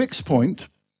 and the fixed point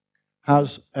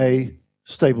has a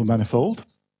stable manifold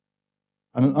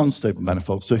and an unstable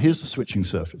manifold. So here's the switching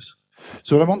surface.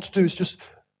 So what I want to do is just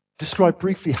describe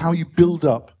briefly how you build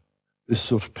up this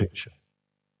sort of picture.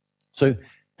 So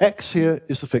X here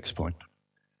is the fixed point.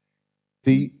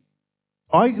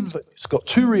 It's got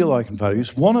two real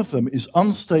eigenvalues. One of them is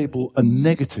unstable and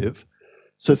negative.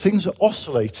 So things are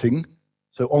oscillating.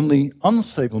 So on the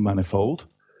unstable manifold,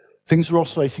 things are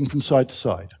oscillating from side to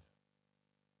side.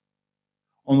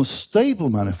 On the stable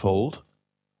manifold,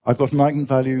 I've got an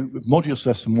eigenvalue with modulus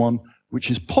less than 1, which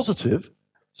is positive.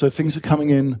 So things are coming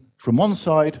in from one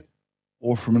side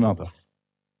or from another.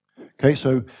 Okay,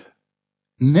 so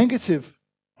negative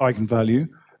eigenvalue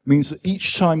means that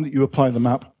each time that you apply the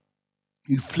map,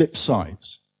 you flip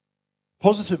sides.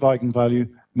 Positive eigenvalue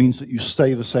means that you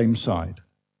stay the same side.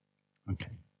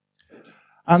 Okay.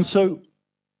 And so,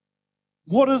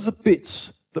 what are the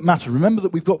bits that matter? Remember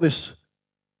that we've got this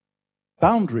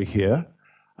boundary here,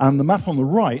 and the map on the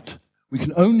right, we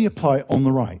can only apply on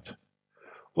the right.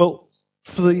 Well,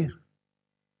 for the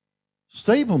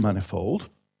stable manifold,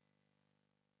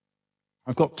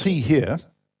 I've got T here.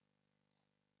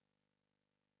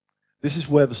 This is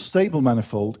where the stable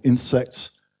manifold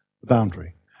intersects the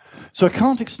boundary. So I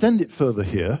can't extend it further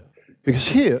here, because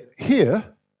here,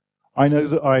 I know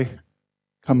that I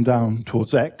come down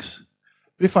towards X,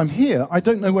 but if I'm here, I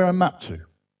don't know where I'm mapped to.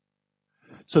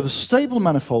 So the stable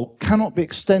manifold cannot be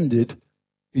extended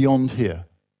beyond here.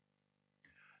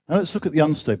 Now let's look at the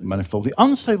unstable manifold. The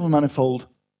unstable manifold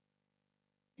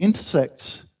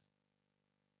intersects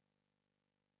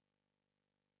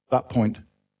that point,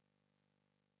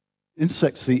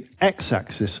 intersects the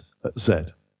x-axis at Z.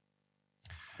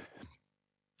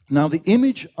 Now, the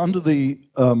image under the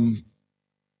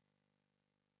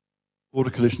border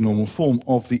collision normal form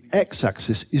of the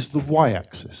x-axis is the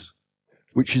y-axis,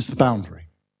 which is the boundary.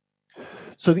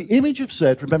 So the image of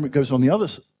z, remember it goes on the other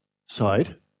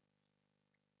side.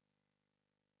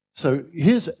 So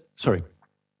here's, sorry,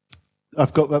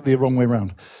 I've got that the wrong way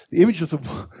around. The image of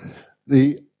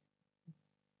the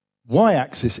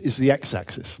y-axis is the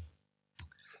x-axis.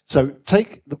 So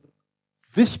take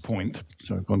this point,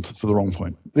 so I've gone for the wrong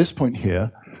point. This point here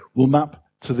will map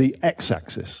to the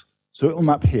x-axis. So it will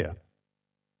map here.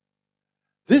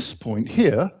 This point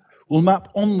here will map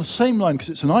on the same line, because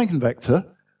it's an eigenvector,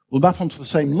 will map onto the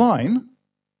same line,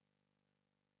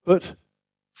 but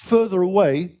further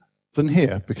away than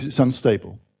here, because it's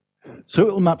unstable. So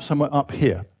it will map somewhere up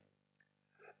here.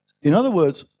 In other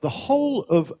words, the whole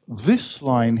of this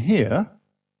line here,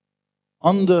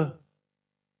 under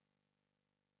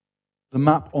the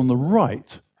map on the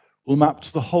right, will map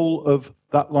to the whole of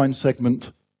that line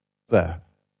segment there.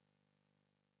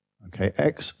 Okay,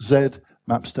 x, z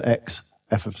maps to x,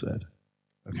 f of z.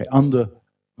 Okay, under the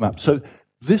map. So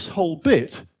this whole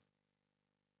bit,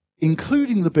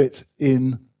 including the bit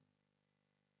in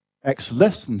x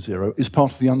less than 0, is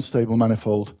part of the unstable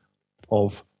manifold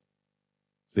of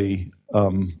the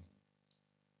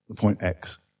point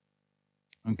x.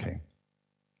 Okay.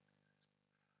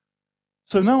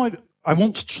 So now I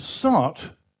want to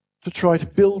start to try to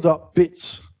build up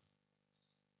bits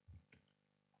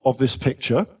of this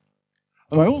picture.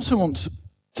 And I also want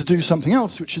to do something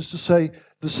else, which is to say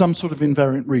there's some sort of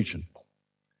invariant region.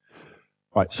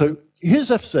 Right, so here's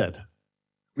fz.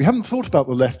 We haven't thought about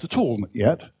the left at all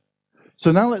yet.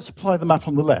 So now let's apply the map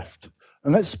on the left.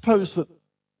 And let's suppose that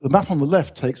the map on the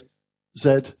left takes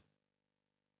z,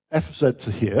 f of z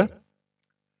to here.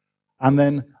 And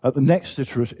then at the next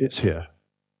iterate, it's here.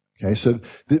 Okay, so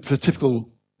for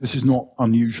typical, this is not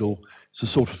unusual. It's the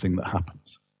sort of thing that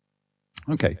happens.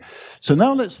 Okay, so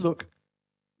now let's look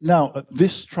now at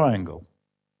this triangle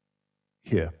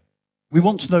here. We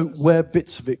want to know where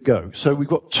bits of it go. So we've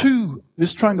got two,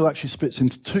 this triangle actually splits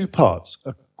into two parts,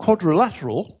 a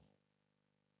quadrilateral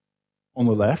on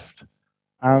the left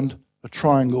and a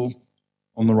triangle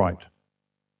on the right.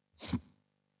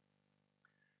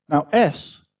 Now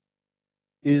S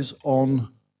is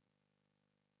on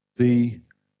the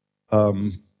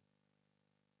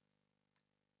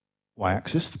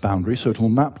y-axis, the boundary, so it will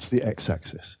map to the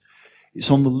x-axis. It's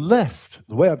on the left,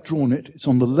 the way I've drawn it, it's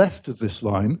on the left of this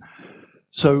line.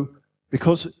 So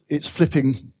because it's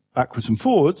flipping backwards and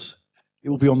forwards, it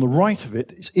will be on the right of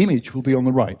it. Its image will be on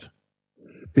the right.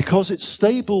 Because it's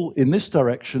stable in this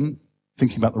direction,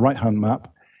 thinking about the right-hand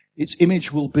map, its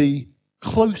image will be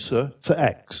closer to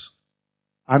x.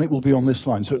 And it will be on this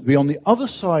line. So it will be on the other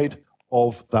side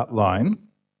of that line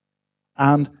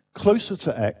and closer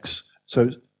to x. So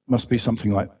it must be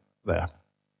something like there.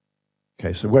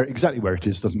 Okay, so exactly where it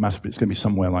is doesn't matter, but it's going to be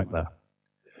somewhere like that.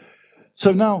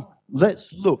 So now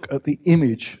let's look at the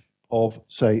image of,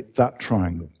 say, that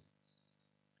triangle.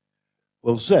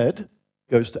 Well, z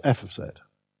goes to f of z.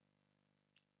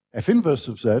 F inverse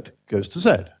of z goes to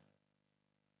z.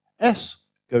 S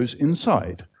goes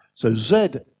inside. So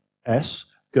zs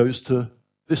goes to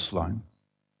this line.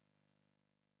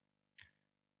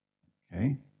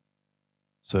 Okay.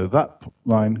 So that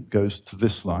line goes to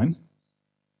this line.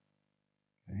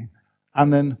 Okay.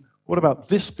 And then what about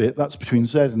this bit? That's between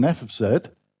z and f of z.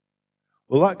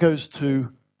 Well, that goes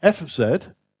to f of z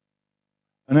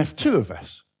and f2 of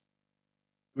s,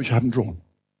 which I haven't drawn.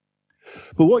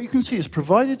 But what you can see is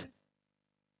provided...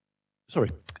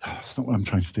 Sorry, that's not what I'm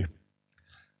trying to do. I'm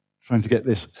trying to get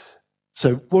this.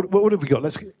 So what have we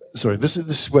got? Sorry, this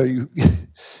is where you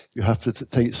have to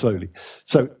take it slowly.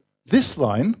 So this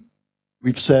line,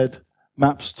 we've said,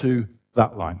 maps to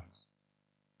that line.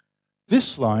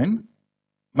 This line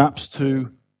maps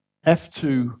to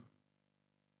f2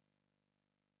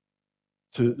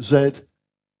 to z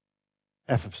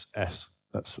f of s.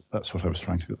 That's what I was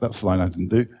trying to do. That's the line I didn't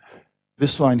do.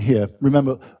 This line here,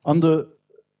 remember, under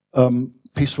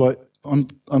piecewise,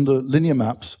 under linear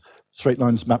maps, straight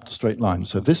lines map to straight lines.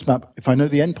 So this map, if I know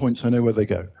the endpoints, I know where they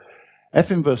go.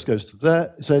 F inverse goes to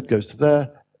there, z goes to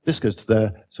there, this goes to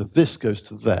there, so this goes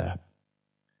to there.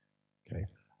 Okay.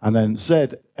 And then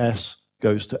zs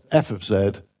goes to f of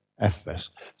z, f of s.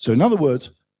 So in other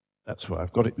words, that's where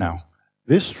I've got it now.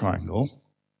 This triangle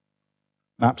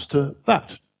maps to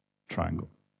that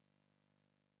triangle.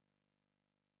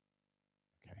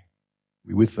 Okay.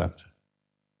 We with that?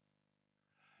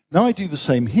 Now I do the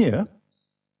same here.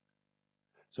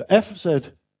 So f of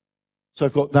z, so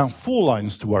I've got now 4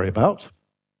 lines to worry about.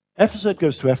 F of z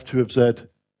goes to f2 of z,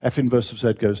 f inverse of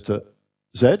z goes to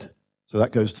z, so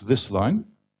that goes to this line.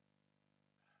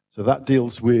 So that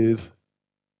deals with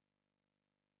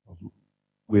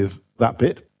that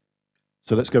bit.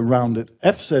 So let's go round it.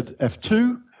 Fz,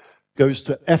 F2 goes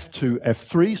to F2,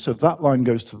 F3, so that line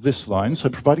goes to this line. So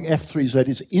providing F3z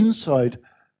is inside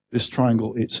this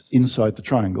triangle, it's inside the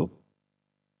triangle.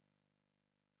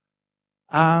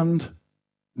 And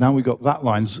now we've got that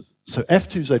line. So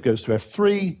F2z goes to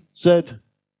F3, z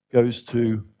goes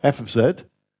to f of z.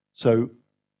 So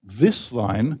this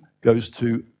line goes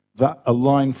to a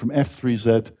line from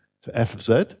F3z to f of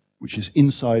z, which is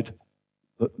inside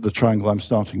the triangle I'm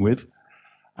starting with.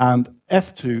 And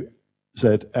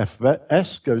F2z f of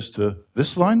s goes to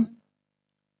this line,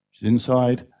 which is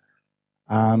inside,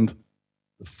 and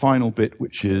the final bit,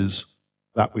 which is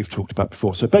that we've talked about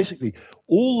before. So basically,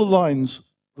 all the lines,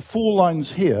 the 4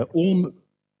 lines here, all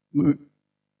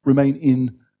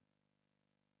remain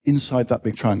inside that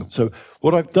big triangle. So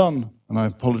what I've done, and I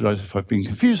apologize if I've been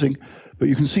confusing, but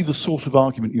you can see the sort of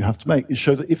argument you have to make is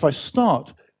show that if I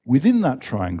start within that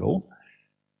triangle,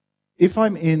 if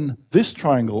I'm in this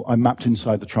triangle, I'm mapped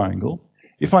inside the triangle.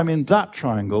 If I'm in that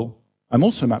triangle, I'm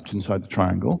also mapped inside the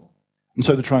triangle. And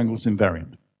so the triangle is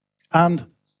invariant. And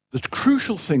the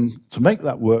crucial thing to make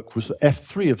that work was that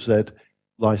F3 of Z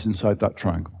lies inside that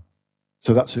triangle.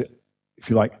 So that's, if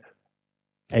you like,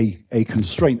 a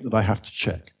constraint that I have to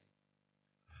check.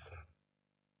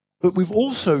 But we've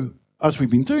also, as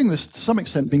we've been doing this, to some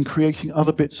extent, been creating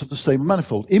other bits of the stable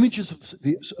manifold, images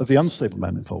of the unstable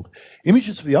manifold.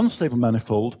 Images of the unstable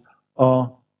manifold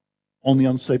are on the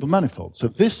unstable manifold. So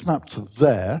this map to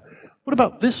there. What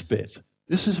about this bit?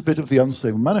 This is a bit of the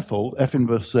unstable manifold, F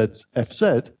inverse Z,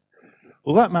 Fz.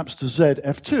 Well, that maps to Z,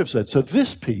 F2 of Z. So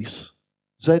this piece,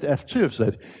 Z, F2 of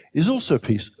Z, is also a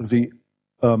piece of the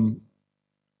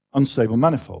unstable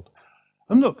manifold.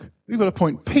 And look, we've got a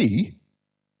point P,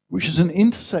 which is an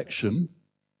intersection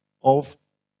of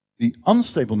the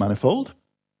unstable manifold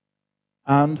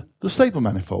and the stable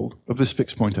manifold of this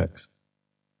fixed point X.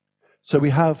 So we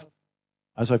have,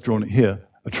 as I've drawn it here,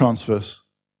 a transverse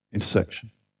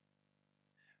intersection,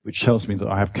 which tells me that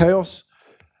I have chaos.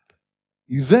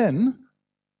 You then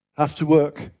have to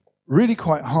work really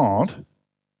quite hard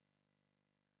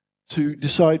to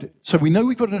decide. So we know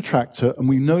we've got an attractor, and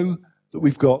we know that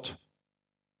we've got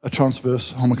a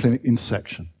transverse homoclinic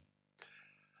intersection.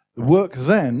 The work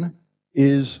then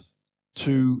is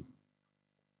to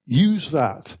use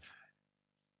that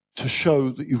to show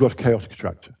that you've got a chaotic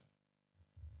attractor.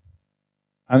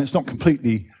 And it's not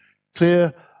completely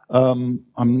clear. I'm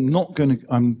going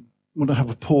to have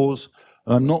a pause,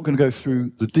 and I'm not going to go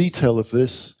through the detail of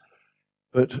this,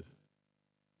 but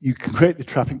you can create the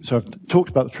trapping. So I've talked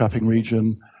about the trapping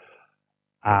region,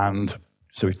 and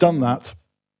so we've done that.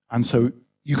 And so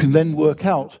you can then work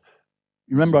out,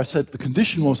 you remember I said the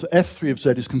condition was that F3 of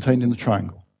Z is contained in the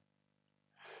triangle.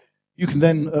 You can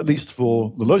then, at least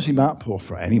for the Lozi map, or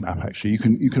for any map actually,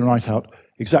 you can write out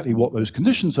exactly what those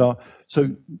conditions are. So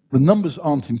the numbers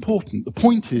aren't important. The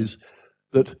point is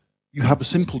that you have a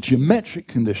simple geometric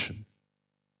condition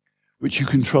which you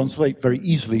can translate very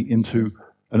easily into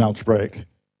an algebraic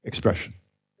expression.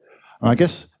 And I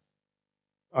guess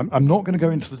I'm not going to go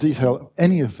into the detail of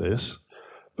any of this,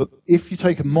 but if you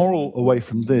take a moral away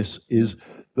from this is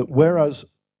that whereas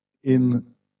in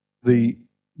the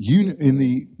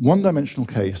one-dimensional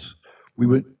case, we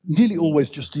were nearly always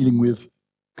just dealing with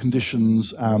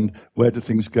conditions and where do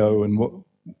things go and what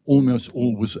almost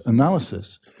all was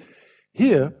analysis.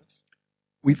 Here,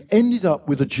 we've ended up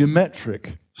with a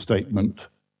geometric statement,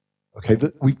 okay,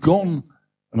 that we've gone,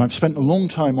 and I've spent a long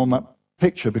time on that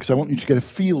picture because I want you to get a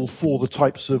feel for the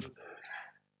types of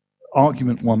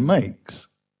argument one makes,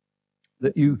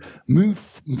 that you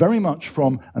move very much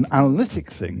from an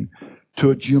analytic thing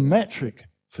to a geometric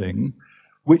thing,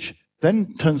 which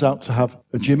then turns out to have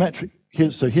a geometric,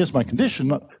 so here's my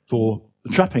condition for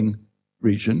the trapping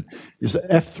region, is that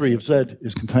F3 of Z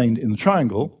is contained in the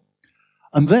triangle,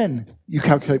 and then you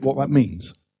calculate what that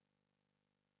means.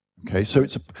 Okay, so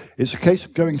it's a case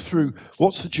of going through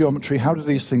what's the geometry, how do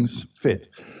these things fit?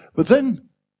 But then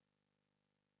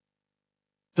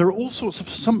there are all sorts of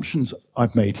assumptions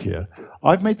I've made here.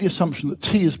 I've made the assumption that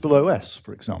T is below S,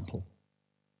 for example,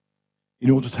 in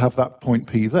order to have that point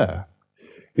P there.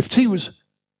 If T was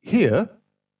here,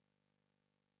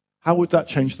 how would that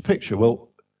change the picture?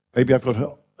 Well, maybe I've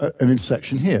got an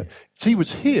intersection here. If T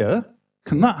was here,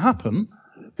 can that happen?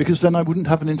 Because then I wouldn't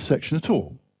have an intersection at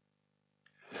all.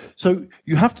 So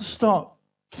you have to start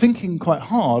thinking quite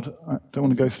hard. I don't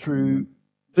want to go through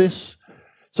this.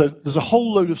 So there's a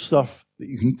whole load of stuff that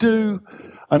you can do.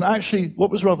 And actually, what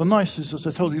was rather nice is, as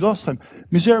I told you last time,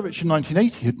 Mizerevich in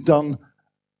 1980 had done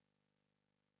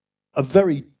a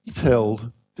very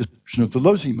detailed description of the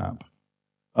Losey map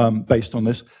based on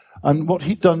this. And what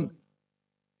he'd done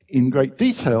in great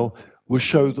detail was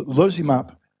show that the Losey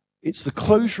map, it's the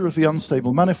closure of the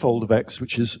unstable manifold of X,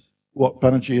 which is what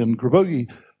Banerjee and Graboghi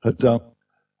had done,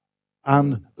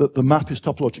 and that the map is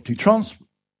topologically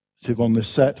transitive on this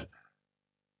set,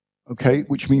 okay,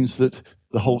 which means that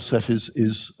the whole set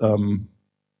is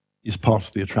part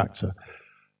of the attractor.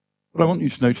 What I want you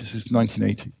to notice is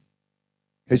 1980.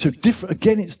 Okay, so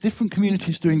again, it's different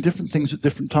communities doing different things at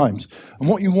different times. And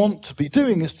what you want to be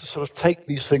doing is to sort of take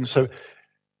these things. So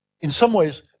in some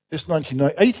ways, this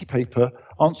 1980 paper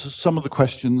answers some of the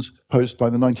questions posed by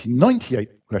the 1998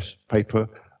 paper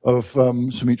of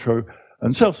Soumitro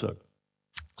and Celso.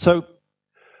 So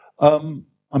I'm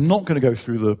not going to go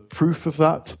through the proof of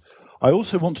that. I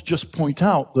also want to just point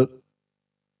out that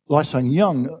Lysang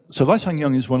Young, so Lysang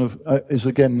Young is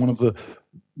again one of the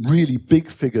really big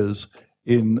figures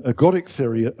in ergodic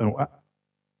theory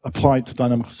applied to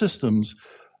dynamical systems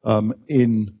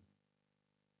in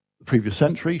the previous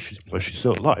century. She's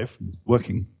still alive,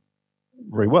 working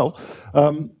very well.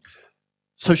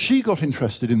 So she got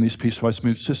interested in these piecewise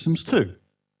smooth systems too.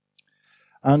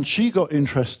 And she got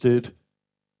interested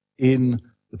in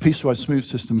the piecewise smooth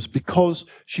systems because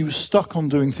she was stuck on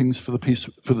doing things for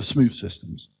the smooth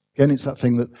systems. Again, it's that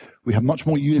thing that we have much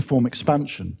more uniform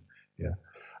expansion here.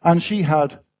 And she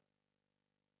had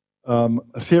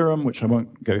a theorem, which I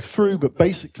won't go through, but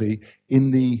basically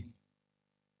I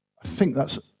think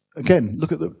that's, again,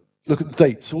 look at the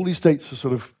dates. All these dates are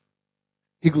sort of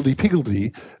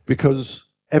higgledy-piggledy because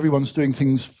everyone's doing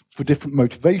things for different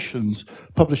motivations,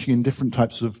 publishing in different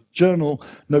types of journal.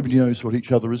 Nobody knows what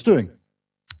each other is doing.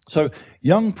 So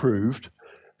Young proved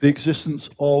the existence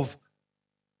of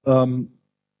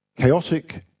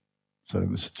chaotic, so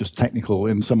it's just technical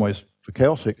in some ways for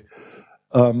chaotic,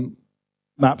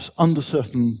 maps under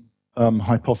certain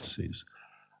hypotheses.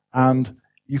 And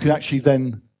you can actually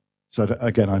then, so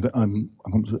again, I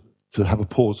want to have a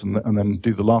pause and then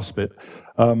do the last bit.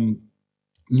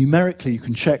 Numerically, you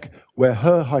can check where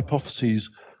her hypotheses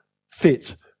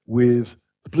fit with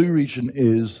the blue region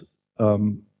is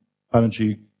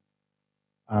Banerjee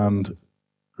and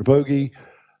Graboghi.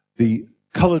 The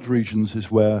colored regions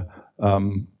is where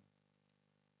Lysang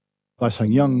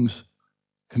Young's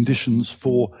conditions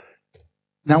for,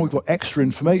 now we've got extra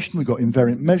information, we've got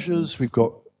invariant measures, we've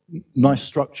got nice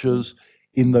structures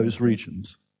in those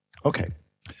regions. Okay,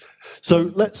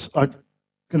 so I'm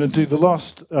going to do the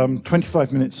last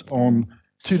 25 minutes on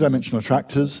two-dimensional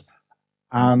attractors,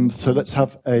 and so let's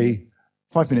have a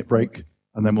 5-minute break,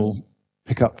 and then we'll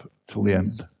pick up till the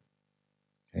end.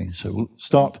 Okay, so we'll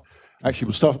start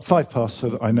at 5 past so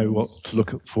that I know what to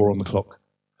look for on the clock.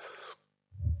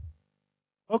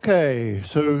 Okay,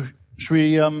 so should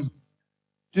we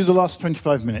do the last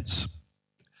 25 minutes?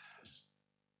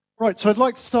 Right, so I'd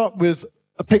like to start with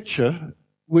a picture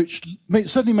which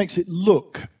certainly makes it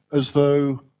look as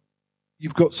though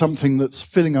you've got something that's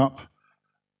filling up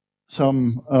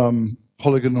some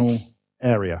polygonal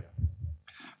area.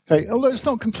 Okay, although it's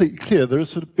not completely clear, there are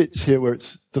sort of bits here where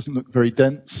it doesn't look very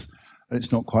dense, and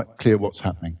it's not quite clear what's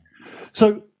happening.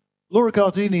 So Laura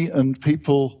Gardini and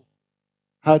people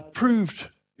had proved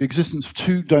the existence of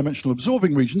two-dimensional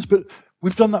absorbing regions, but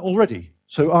we've done that already.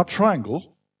 So our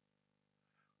triangle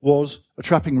was a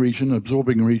trapping region, an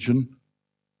absorbing region,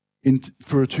 it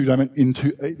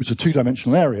was a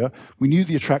two-dimensional area. We knew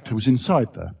the attractor was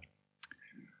inside there.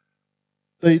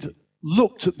 They'd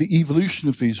looked at the evolution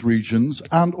of these regions,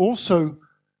 and also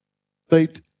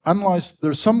they'd analyzed, there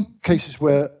are some cases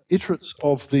where iterates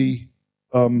of the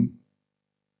border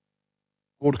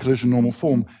collision normal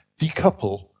form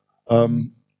decouple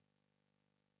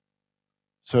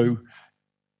so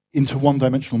into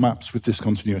one-dimensional maps with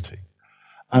discontinuity.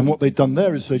 And what they'd done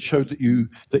there is they showed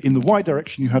that in the y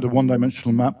direction you had a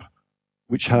one-dimensional map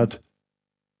which had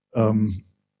a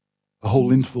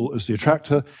whole interval as the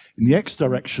attractor. In the x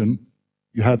direction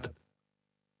you had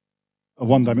a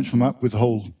one-dimensional map with the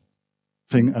whole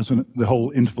thing as the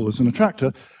whole interval as an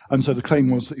attractor. And so the claim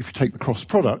was that if you take the cross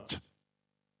product,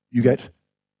 you get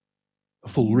a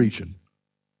full region.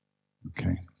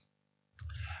 Okay.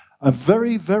 A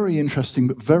very, very interesting,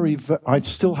 but I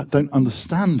still don't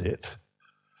understand it.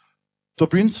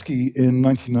 Dobrinsky in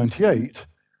 1998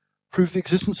 proved the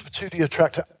existence of a 2D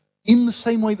attractor in the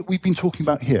same way that we've been talking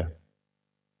about here.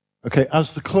 Okay,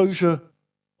 as the closure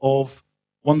of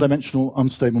one-dimensional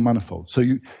unstable manifold. So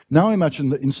you now imagine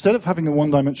that instead of having a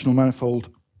one-dimensional manifold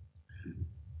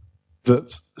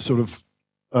that sort of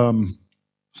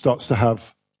starts to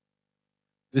have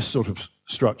this sort of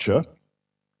structure,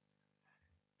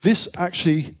 this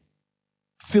actually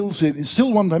fills in, it's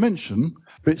still one dimension,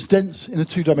 but it's dense in a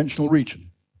two-dimensional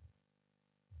region.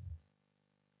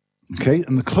 Okay,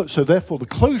 and so therefore the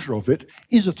closure of it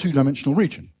is a two-dimensional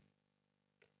region.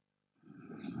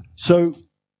 So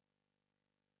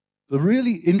the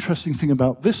really interesting thing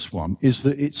about this one is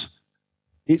that it's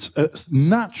a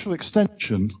natural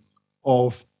extension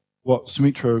of what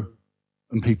Soumitro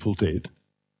and people did,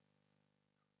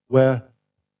 where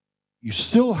you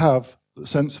still have the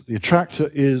sense that the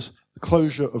attractor is the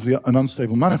closure of an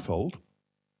unstable manifold,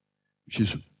 which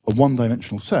is a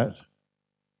one-dimensional set,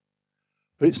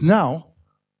 but it's now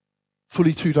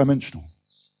fully two-dimensional.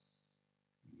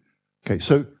 Okay,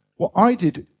 so what I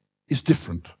did is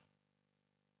different.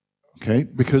 Okay,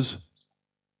 because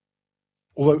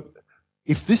although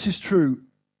if this is true,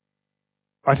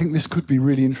 I think this could be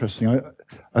really interesting.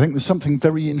 I think there's something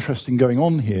very interesting going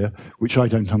on here which I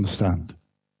don't understand.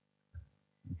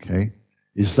 Okay,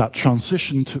 is that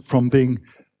transition from being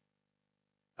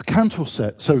a Cantor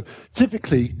set. So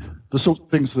typically, the sort of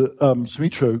things that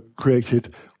Soumitro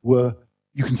created were,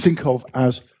 you can think of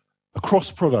as a cross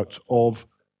product of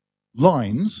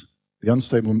lines, the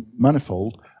unstable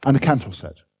manifold, and a Cantor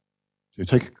set. So you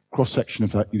take a cross section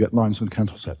of that, you get lines on a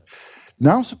Cantor set.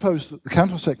 Now suppose that the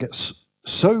Cantor set gets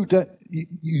so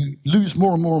you lose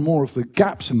more and more and more of the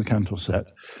gaps in the Cantor set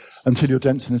until you're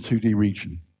dense in a 2D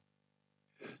region.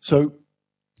 So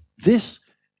this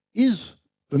is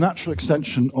the natural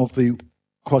extension of the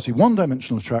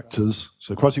quasi-one-dimensional attractors,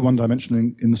 so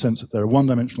quasi-one-dimensional in the sense that they're a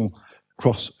one-dimensional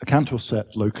cross a Cantor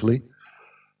set locally,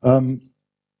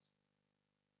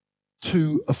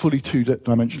 to a fully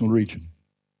two-dimensional region.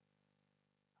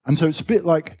 And so it's a bit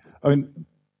like, I mean,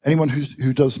 anyone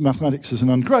who does mathematics as an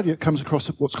undergraduate comes across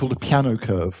what's called a piano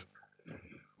curve,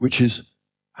 which is,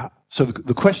 so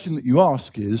the question that you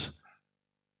ask is,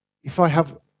 if I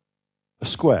have a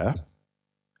square,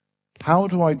 how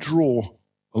do I draw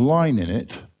a line in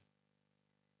it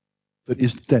that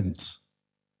is dense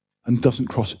and doesn't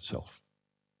cross itself?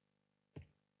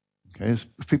 Okay, have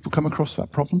people come across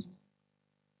that problem?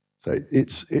 So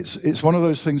it's one of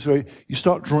those things where you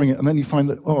start drawing it and then you find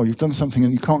that, oh, you've done something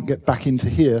and you can't get back into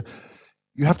here.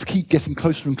 You have to keep getting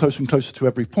closer and closer and closer to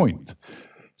every point.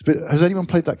 Has anyone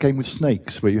played that game with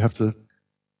snakes where you have to,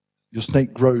 your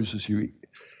snake grows as you,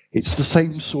 it's the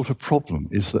same sort of problem,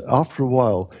 is that after a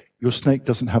while, your snake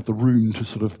doesn't have the room to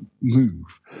sort of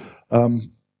move.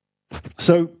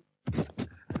 So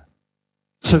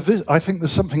this, I think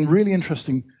there's something really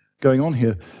interesting going on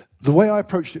here. The way I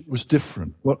approached it was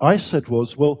different. What I said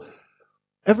was, well,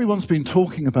 everyone's been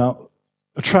talking about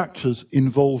attractors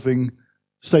involving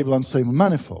stable, unstable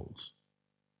manifolds.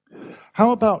 How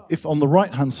about if on the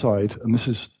right-hand side, and this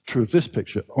is true of this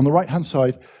picture, on the right-hand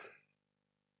side,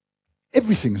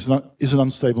 everything is an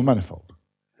unstable manifold.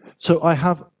 So I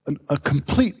have a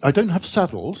complete, I don't have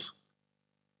saddles,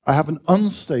 I have an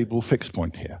unstable fixed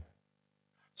point here.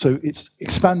 So it's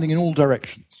expanding in all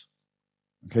directions.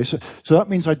 Okay, so that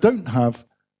means I don't have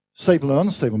stable and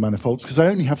unstable manifolds because I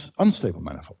only have unstable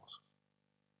manifolds.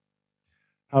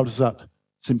 How does that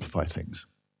simplify things?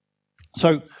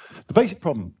 So the basic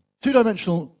problem,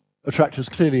 two-dimensional attractors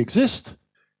clearly exist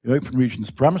in open regions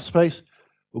parameter space,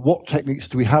 but what techniques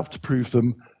do we have to prove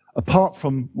them apart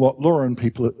from what Laura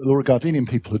Gardini and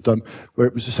people had done, where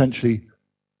it was essentially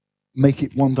make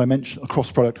it one-dimensional, a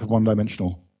cross-product of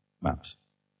one-dimensional maps?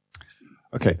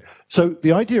 Okay, so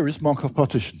the idea is Markov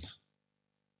partitions.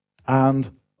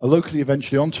 And a locally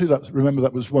eventually onto, remember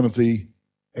that was one of the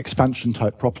expansion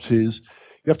type properties.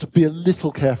 You have to be a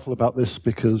little careful about this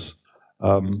because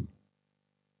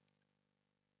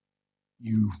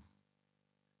you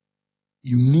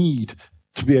need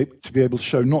to be able to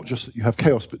show not just that you have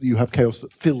chaos, but that you have chaos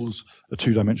that fills a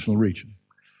two-dimensional region.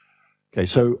 Okay,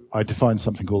 so I defined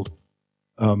something called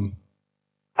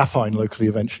affine locally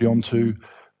eventually onto,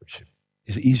 which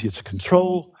is easier to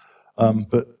control,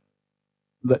 but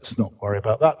let's not worry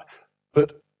about that.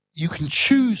 But you can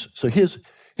choose, so here's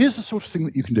the sort of thing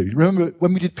that you can do. Remember,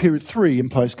 when we did period 3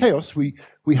 implies chaos, we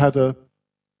had a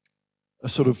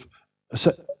sort of,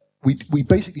 we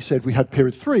basically said we had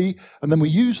period 3, and then we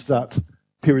used that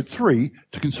period 3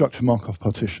 to construct a Markov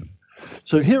partition.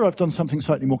 So here I've done something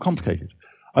slightly more complicated.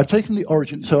 I've taken the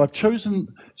origin, so I've chosen,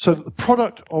 so that the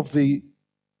product of the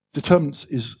determinants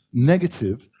is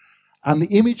negative, and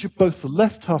the image of both the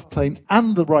left half plane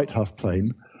and the right half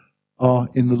plane are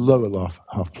in the lower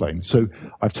half plane. So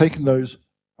I've taken those,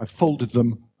 I've folded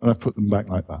them, and I've put them back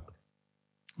like that.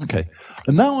 Okay,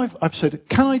 and now I've said,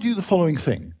 can I do the following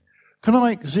thing? Can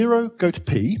I make 0 go to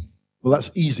P? Well,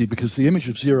 that's easy because the image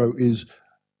of 0 is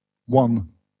 1.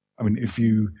 I mean, if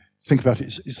you think about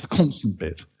it, it's the constant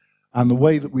bit. And the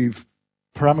way that we've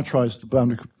parameterize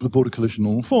the border collision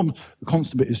normal form, the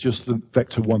constant bit is just the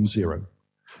vector 1, 0.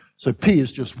 So P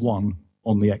is just 1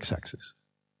 on the x-axis.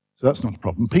 So that's not a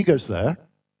problem. P goes there,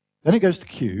 then it goes to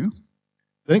Q,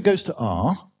 then it goes to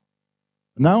R.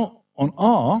 Now on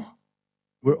R,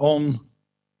 we're on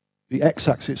the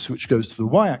x-axis, which goes to the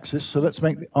y-axis, so let's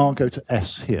make the R go to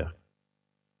S here.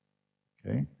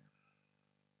 Okay.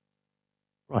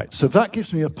 Right, so that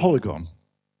gives me a polygon.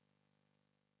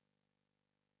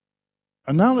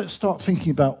 And now let's start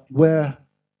thinking about where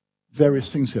various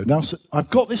things go. Now, so I've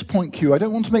got this point Q. I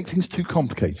don't want to make things too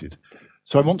complicated.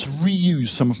 So I want to reuse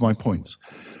some of my points.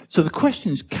 So the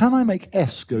question is, can I make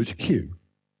S go to Q?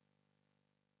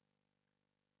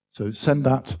 So send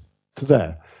that to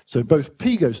there. So both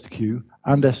P goes to Q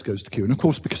and S goes to Q. And of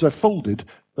course, because I've folded,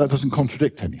 that doesn't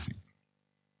contradict anything.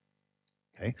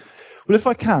 Okay. Well, if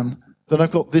I can, then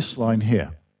I've got this line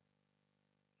here.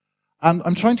 And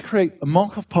I'm trying to create a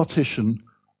Markov partition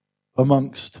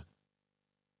amongst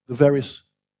the various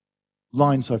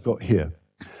lines I've got here.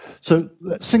 So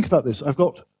let's think about this. I've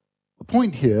got a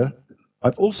point here.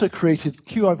 I've also created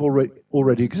Q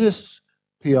already exists,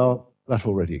 PR that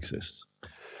already exists.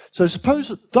 So suppose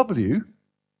that W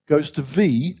goes to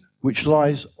V, which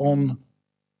lies on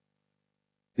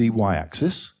the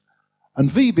y-axis,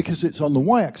 and V, because it's on the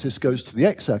y-axis, goes to the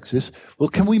x-axis. Well,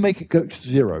 can we make it go to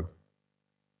 0?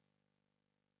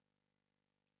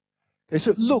 Okay,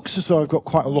 so it looks as though I've got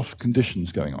quite a lot of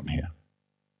conditions going on here.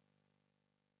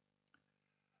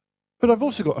 But I've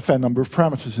also got a fair number of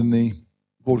parameters in the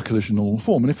border collision normal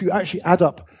form. And if you actually add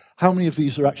up how many of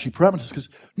these are actually parameters, because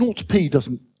 0 to P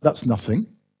that's nothing.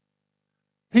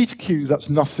 P to Q, that's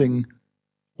nothing.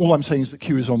 All I'm saying is that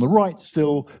Q is on the right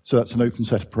still, so that's an open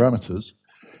set of parameters.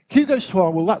 Q goes to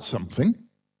R, well, that's something,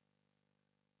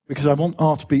 because I want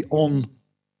R to be on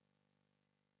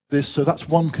this, so that's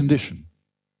one condition.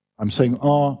 I'm saying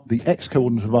R, the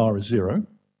x-coordinate of R is 0.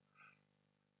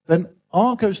 Then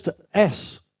R goes to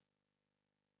S.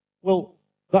 Well,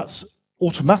 that's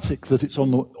automatic that it's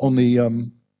on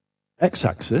the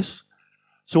x-axis.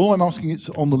 So all I'm asking is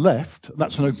on the left, and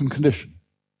that's an open condition.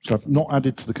 So I've not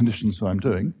added to the conditions that I'm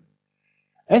doing.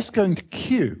 S going to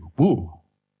Q, woo,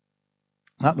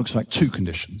 that looks like 2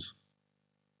 conditions.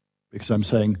 Because I'm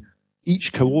saying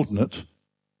each coordinate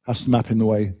has to map in the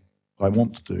way I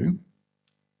want to do.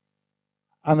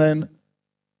 And then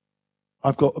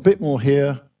I've got a bit more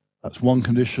here. That's 1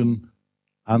 condition.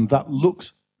 And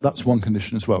that's 1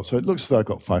 condition as well. So it looks as though I've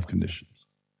got 5 conditions.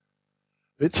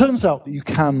 But it turns out that you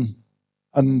can,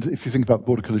 and if you think about the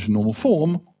border collision normal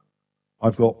form,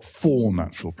 I've got 4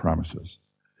 natural parameters.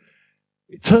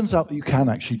 It turns out that you can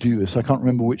actually do this. I can't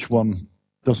remember which one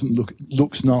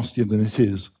looks nastier than it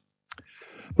is.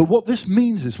 But what this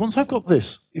means is, once I've got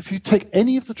this, if you take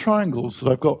any of the triangles that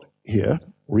I've got here,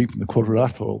 or even the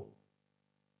quadrilateral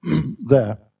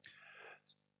there,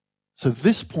 so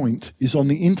this point is on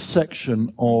the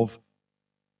intersection of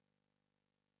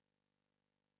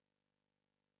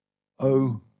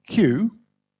OQ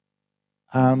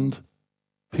and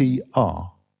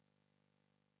PR.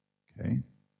 Okay,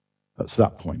 that's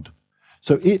that point.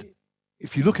 So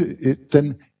if you look at it,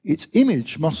 then its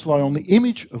image must lie on the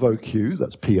image of OQ,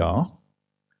 that's PR,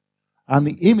 and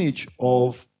the image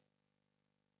of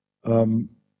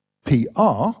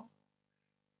PR,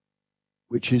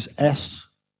 which is SQ.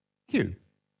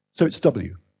 So it's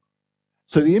W.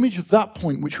 So the image of that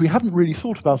point, which we haven't really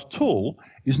thought about at all,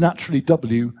 is naturally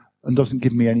W and doesn't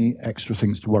give me any extra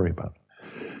things to worry about.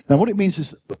 Now, what it means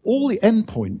is that all the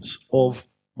endpoints of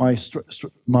my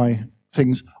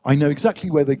things, I know exactly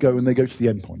where they go, and they go to the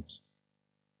endpoints.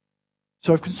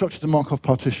 So I've constructed a Markov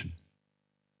partition.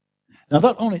 Now,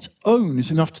 that on its own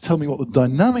is enough to tell me what the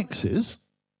dynamics is,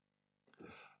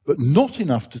 but not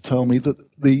enough to tell me that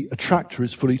the attractor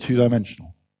is fully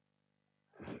 2-dimensional.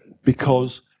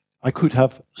 Because I could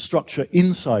have structure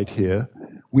inside here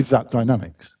with that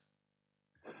dynamics.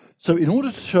 So in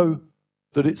order to show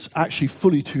that it's actually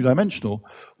fully 2-dimensional,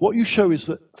 what you show is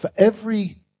that for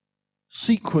every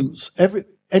sequence,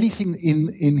 anything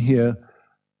in here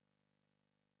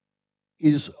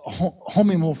is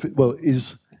homomorphic, well,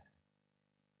 is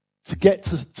to get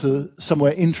to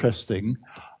somewhere interesting,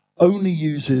 only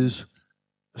uses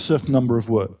a certain number of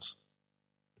words.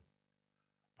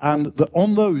 And that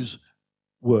on those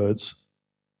words,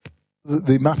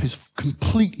 the map is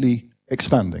completely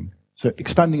expanding. So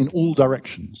expanding in all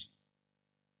directions.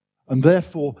 And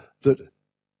therefore, that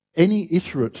any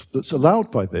iterate that's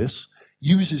allowed by this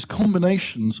uses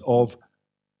combinations of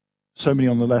so many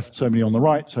on the left, so many on the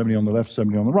right, so many on the left, so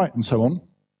many on the right, and so on.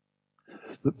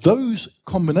 That those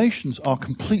combinations are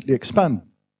completely expanded.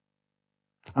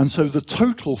 And so the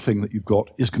total thing that you've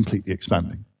got is completely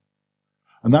expanding.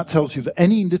 And that tells you that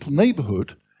any little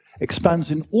neighborhood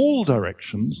expands in all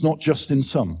directions, not just in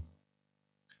some.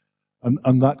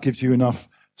 And that gives you enough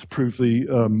to prove the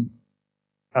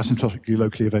asymptotically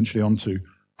locally eventually onto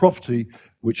property,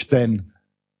 which then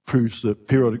proves that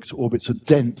periodic orbits are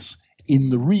dense in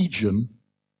the region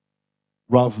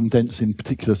rather than dense in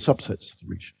particular subsets of the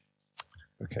region.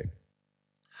 Okay.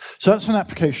 So that's an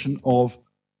application of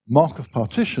Markov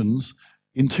partitions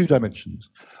in 2 dimensions.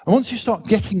 And once you start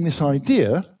getting this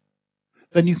idea,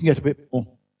 then you can get a bit more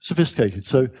sophisticated.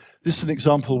 So this is an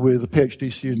example with a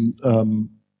PhD student,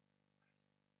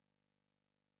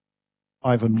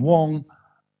 Ivan Wong,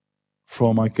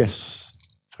 from, I guess,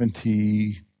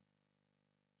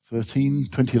 2011,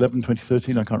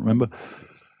 2013, I can't remember.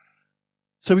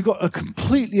 So we've got a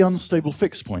completely unstable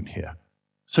fixed point here.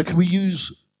 So can we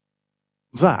use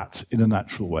that in a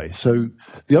natural way? So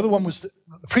the other one was, the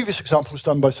previous example was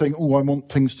done by saying, oh, I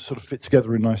want things to sort of fit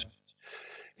together in nice ways.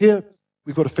 Here,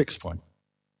 we've got a fixed point.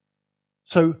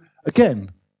 So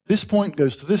again, this point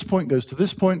goes to this point, goes to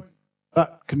this point.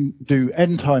 That can do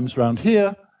n times around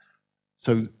here.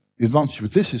 So the advantage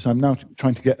with this is I'm now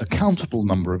trying to get a countable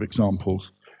number of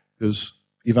examples, because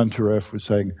Ivan Turev was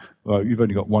saying, well, you've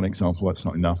only got one example, that's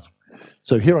not enough.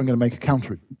 So here I'm going to make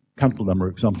a countable number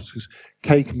of examples, because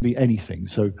k can be anything.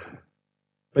 So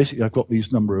basically I've got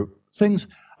these number of things,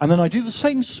 and then I do the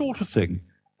same sort of thing.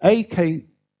 AK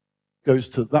goes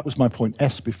to, that was my point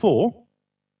S before,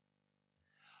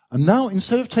 and now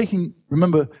instead of taking,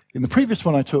 remember in the previous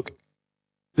one I took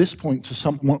this point to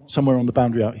somewhere on the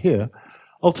boundary out here,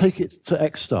 I'll take it to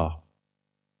x star.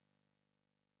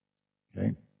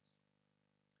 Okay.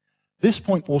 This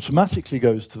point automatically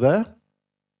goes to there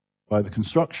by the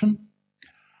construction.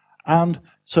 And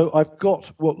so I've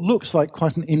got what looks like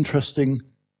quite an interesting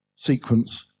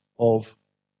sequence of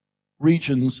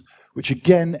regions, which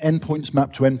again, endpoints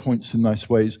map to endpoints in nice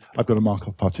ways. I've got a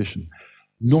Markov partition.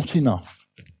 Not enough.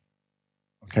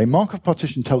 Okay, Markov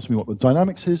partition tells me what the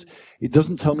dynamics is. It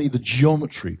doesn't tell me the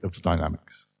geometry of the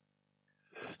dynamics.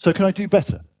 So can I do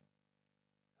better?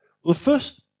 Well, the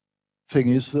first thing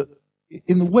is that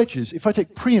in the wedges, if I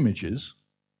take pre-images,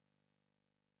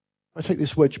 I take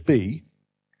this wedge B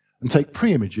and take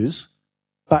pre-images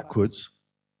backwards,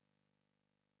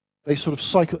 they sort of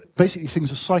cycle, basically things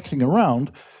are cycling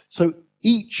around, so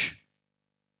each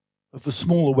of the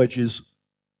smaller wedges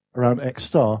around X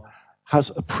star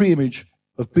has a pre-image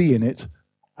of B in it,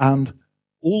 and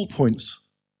all points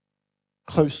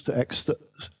close to X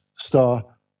star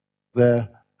there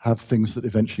have things that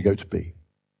eventually go to B.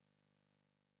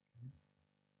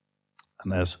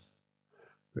 And there's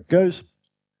where it goes.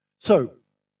 So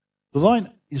the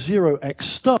line 0x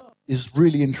star is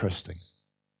really interesting.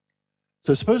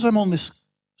 So suppose I'm on this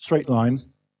straight line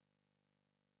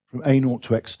from A0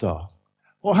 to X star.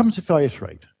 What happens if I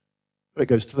iterate? Well, it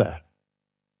goes to there.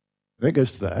 Then it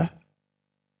goes to there.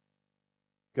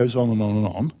 Goes on and on and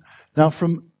on. Now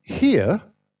from here,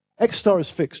 X star is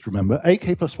fixed, remember.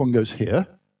 AK plus 1 goes here.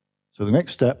 So the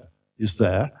next step is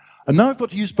there. And now I've got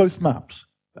to use both maps.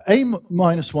 A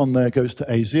minus 1 there goes to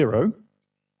A0.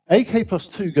 AK plus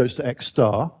 2 goes to X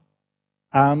star.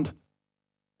 And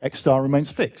X star remains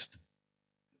fixed.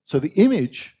 So the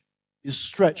image is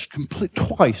stretched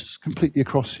twice completely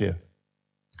across here.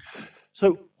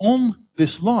 So on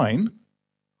this line,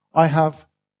 I have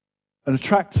an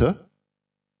attractor.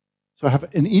 So I have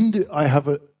an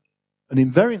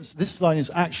invariance. This line is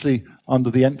actually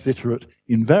under the nth iterate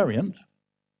invariant.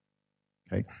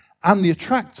 Okay, and the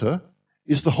attractor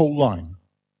is the whole line.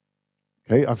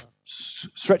 Okay, I've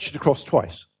stretched it across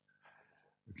twice.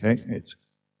 Okay, it's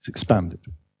expanded.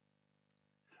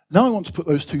 Now I want to put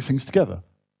those two things together.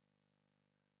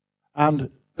 And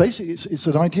basically, it's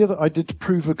an idea that I did to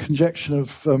prove a conjecture of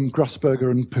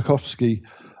Grussberger and Pekowski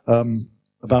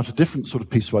about a different sort of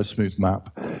piecewise smooth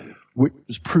map, which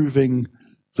was proving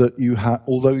that you had,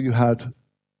 although you had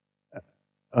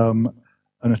an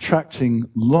attracting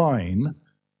line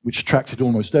which attracted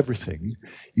almost everything,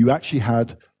 you actually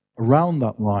had around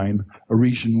that line a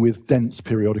region with dense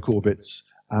periodic orbits,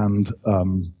 and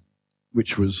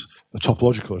which was a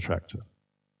topological attractor.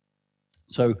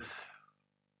 So,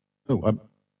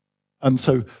 and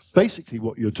so basically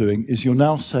what you're doing is you're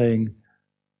now saying,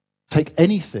 take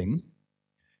anything,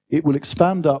 it will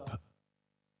expand up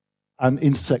and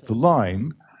intersect the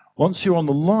line. Once you're on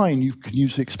the line, you can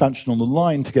use the expansion on the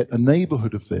line to get a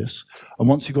neighborhood of this. And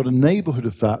once you've got a neighborhood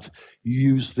of that, you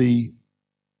use the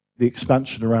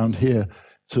expansion around here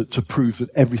to prove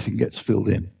that everything gets filled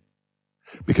in.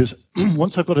 Because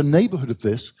once I've got a neighborhood of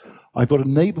this, I've got a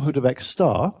neighborhood of X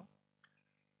star,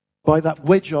 by that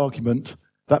wedge argument,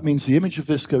 that means the image of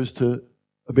this goes to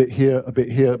a bit here, a bit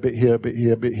here, a bit here, a bit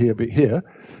here, a bit here, a bit here.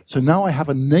 So now I have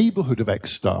a neighborhood of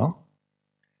x star.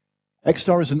 X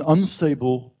star is an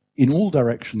unstable, in all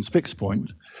directions, fixed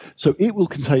point. So it will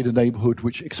contain a neighborhood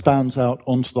which expands out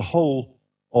onto the whole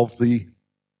of the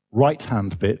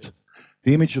right-hand bit.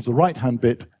 The image of the right-hand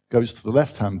bit goes to the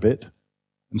left-hand bit,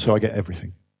 and so I get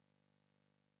everything.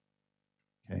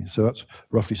 Okay, so that's,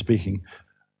 roughly speaking,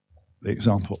 the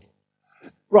example.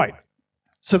 Right,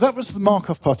 so that was the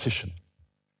Markov partition.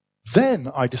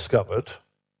 Then I discovered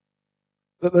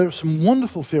that there are some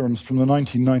wonderful theorems from the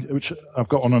 1990s, which I've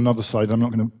got on another slide I'm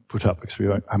not going to put up because we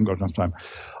haven't got enough time.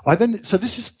 So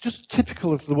this is just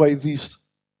typical of the way these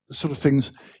sort of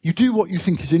things, you do what you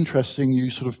think is interesting, you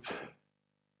sort of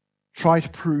try to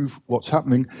prove what's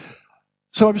happening.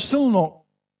 So I was still not,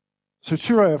 so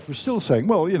Turayev was still saying,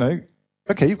 well, you know,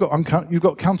 okay, you've got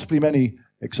countably many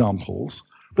examples,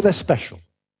 but they're special.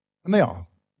 And they are.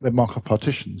 They're Markov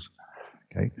partitions.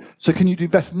 Okay, so can you do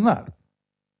better than that?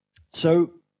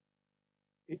 So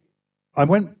I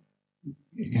went,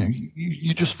 you know,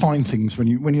 you just find things when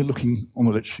you're looking on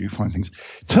the literature, you find things.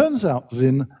 It turns out that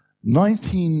in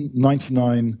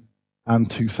 1999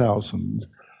 and 2000,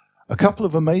 a couple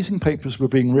of amazing papers were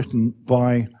being written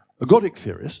by ergodic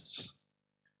theorists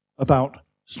about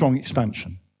strong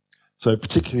expansion. So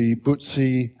particularly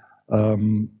Butzi,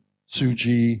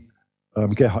 Tsuji,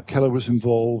 Gerhard Keller was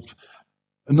involved,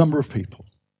 a number of people.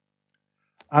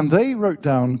 And they wrote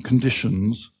down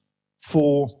conditions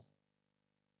for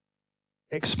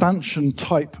expansion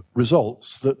type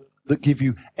results that give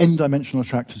you n-dimensional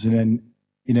attractors in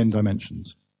n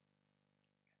dimensions.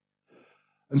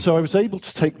 And so I was able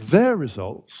to take their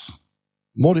results,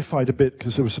 modified a bit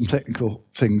because there were some technical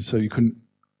things, so you couldn't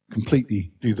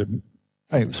completely do them.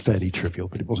 I mean, it was fairly trivial,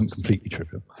 but it wasn't completely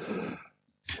trivial.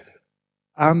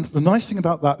 And the nice thing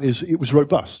about that is it was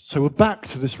robust. So we're back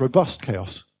to this robust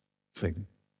chaos thing.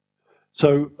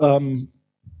 So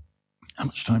how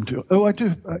much time do I? Oh, I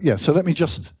do. Yeah, so let me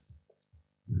just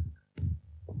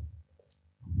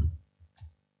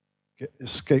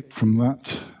escape from that.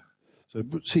 So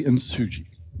Butzi and Tsuji.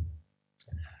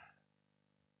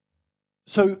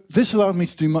 So this allowed me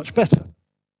to do much better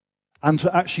and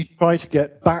to actually try to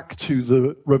get back to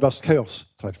the robust chaos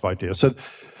type of idea. So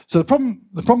the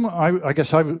problem I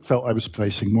guess I felt I was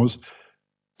facing was,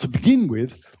 to begin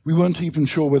with, we weren't even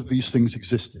sure whether these things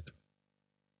existed.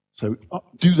 So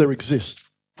do there exist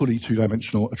fully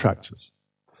two-dimensional attractors?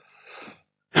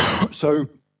 So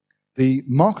the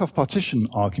Markov partition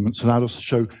arguments allowed us to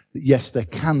show that yes, there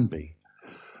can be.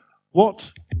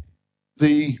 What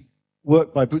the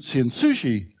work by Butzi and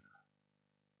Tsuji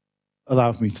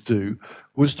allowed me to do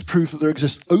was to prove that there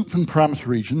exist open parameter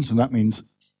regions, and that means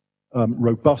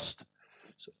robust,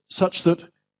 such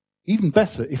that, even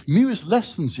better, if mu is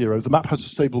less than 0, the map has a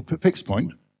stable fixed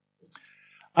point,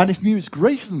 and if mu is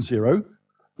greater than 0,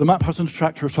 the map has an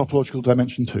attractor of topological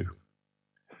dimension 2.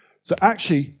 So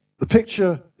actually, the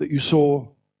picture that you saw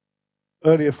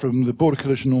earlier from the border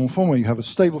collision normal form, where you have a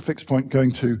stable fixed point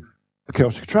going to a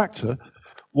chaotic attractor,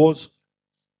 was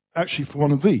actually for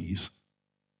one of these,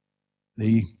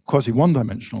 the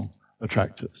quasi-one-dimensional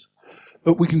attractors.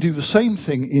 But we can do the same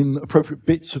thing in appropriate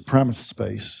bits of parameter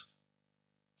space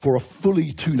for a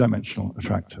fully two-dimensional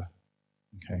attractor.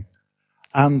 Okay,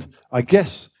 and I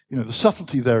guess, you know, the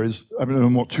subtlety there is, I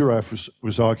mean, what Turayev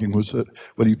was arguing was that,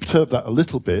 well, you perturb that a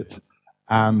little bit,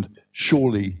 and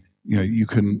surely, you know, you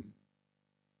can,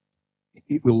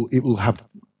 it will have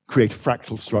create a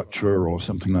fractal structure or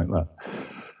something like that.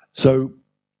 So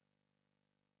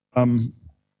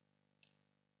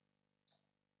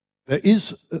there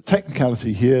is a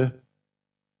technicality here,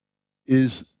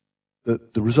 is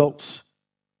that the results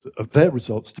of their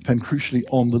results depend crucially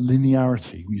on the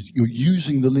linearity. You're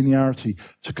using the linearity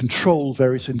to control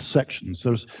various intersections.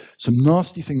 There's some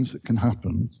nasty things that can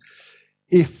happen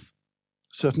if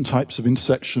certain types of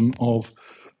intersection of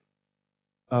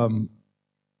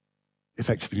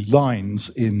effectively lines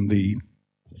in the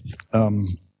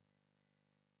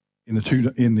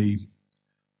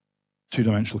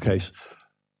two-dimensional case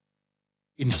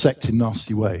intersect in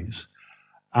nasty ways.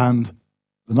 And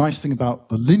the nice thing about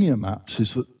the linear maps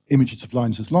is that images of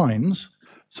lines as lines,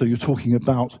 so you're talking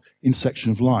about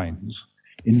intersection of lines.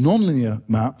 In nonlinear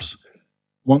maps,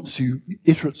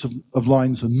 iterates of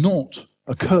lines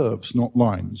are curves, not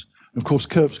lines. And of course,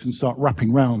 curves can start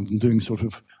wrapping round and doing sort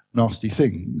of nasty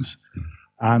things,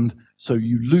 and so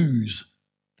you lose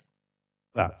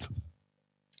that.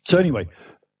 So anyway,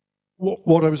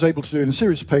 what I was able to do in a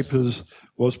series of papers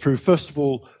was prove, first of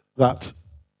all, that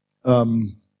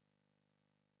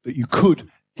that you could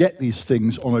get these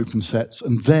things on open sets,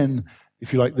 and then,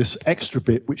 if you like, this extra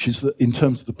bit, which is that in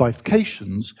terms of the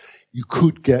bifurcations, you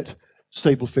could get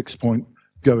stable fixed point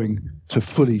going to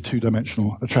fully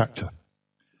two-dimensional attractor.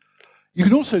 You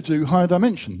can also do higher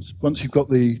dimensions once you've got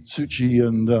the Suchi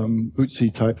and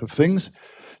Butzi type of things.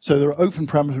 So there are open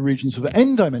parameter regions of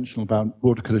n-dimensional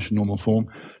border collision normal form,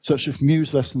 such that if mu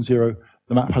is less than 0,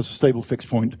 the map has a stable fixed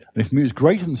point, and if mu is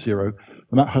greater than 0,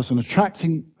 the map has an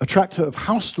attractor of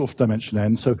Hausdorff dimension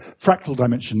n, so fractal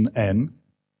dimension n,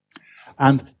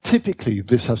 and typically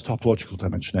this has topological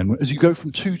dimension n. As you go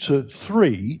from 2 to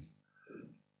 3,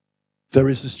 there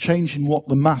is this change in what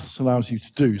the maths allows you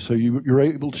to do. So you're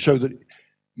able to show that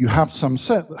you have some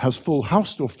set that has full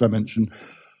Hausdorff dimension.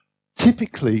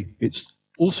 Typically, it's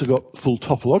also got full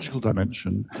topological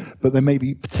dimension, but there may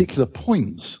be particular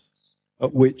points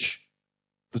at which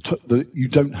you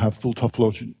don't have full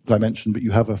topological dimension, but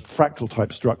you have a fractal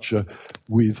type structure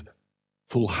with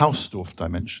full Hausdorff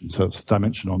dimension. So it's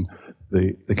dimension on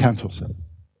the Cantor set.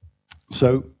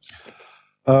 So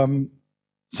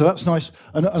that's nice.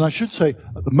 And I should say,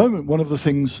 at the moment, one of the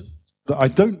things that I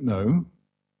don't know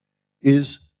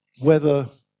is whether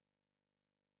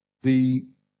this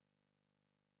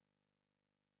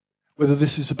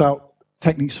is about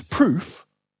techniques of proof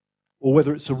or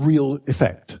whether it's a real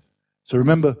effect. So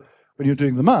remember, when you're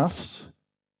doing the maths,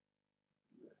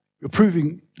 you're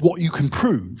proving what you can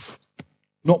prove,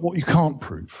 not what you can't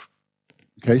prove.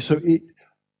 Okay, so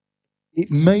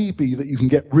it may be that you can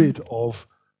get rid of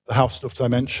the Hausdorff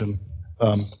dimension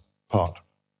part,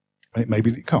 and it may be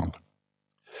that you can't.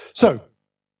 So,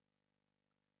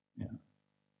 yeah.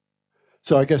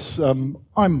 So I guess I'm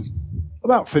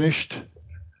about finished.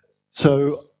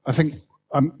 So I think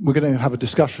we're going to have a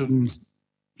discussion.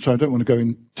 So I don't want to go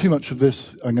in too much of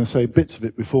this. I'm going to say bits of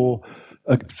it before.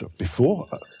 Thank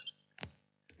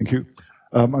you.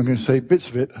 I'm going to say bits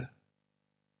of it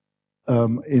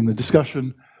in the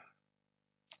discussion.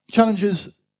 Challenges,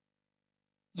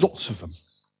 lots of them.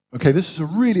 Okay, this is a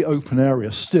really open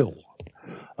area still.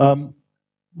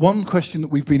 One question that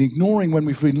we've been ignoring when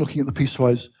we've been looking at the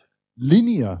piecewise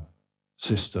linear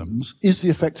systems is the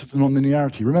effect of the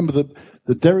nonlinearity. Remember that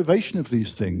the derivation of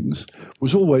these things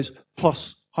was always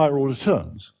plus higher order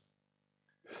terms.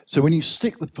 So when you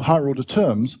stick with higher order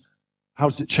terms, how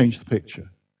does it change the picture?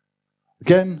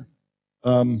 Again,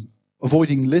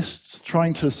 avoiding lists,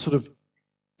 trying to sort of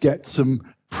get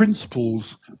some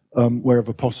principles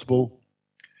wherever possible.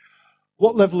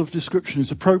 What level of description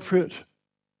is appropriate?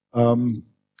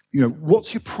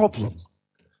 What's your problem?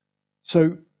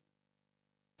 So,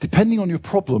 depending on your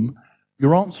problem,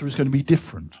 your answer is going to be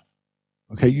different.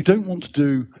 Okay, you don't want to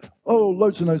do,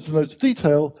 loads and loads and loads of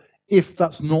detail if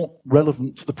that's not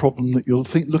relevant to the problem that you're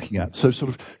looking at. So, sort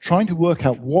of trying to work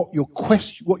out what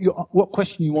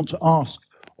question you want to ask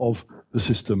of the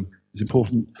system is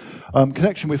important.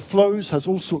 Connection with flows has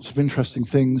all sorts of interesting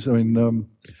things. I mean,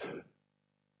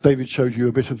 David showed you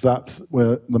a bit of that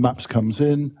where the maps comes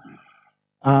in,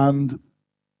 and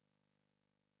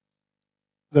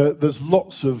there's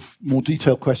lots of more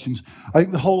detailed questions. I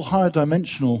think the whole higher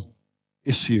dimensional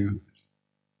issue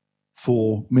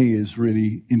for me is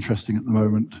really interesting at the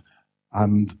moment,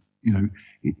 and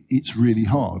it's really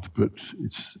hard, but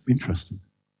it's interesting.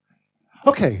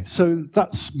 Okay, so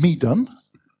that's me done.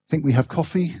 I think we have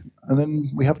coffee, and then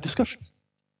we have a discussion.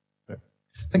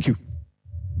 Thank you.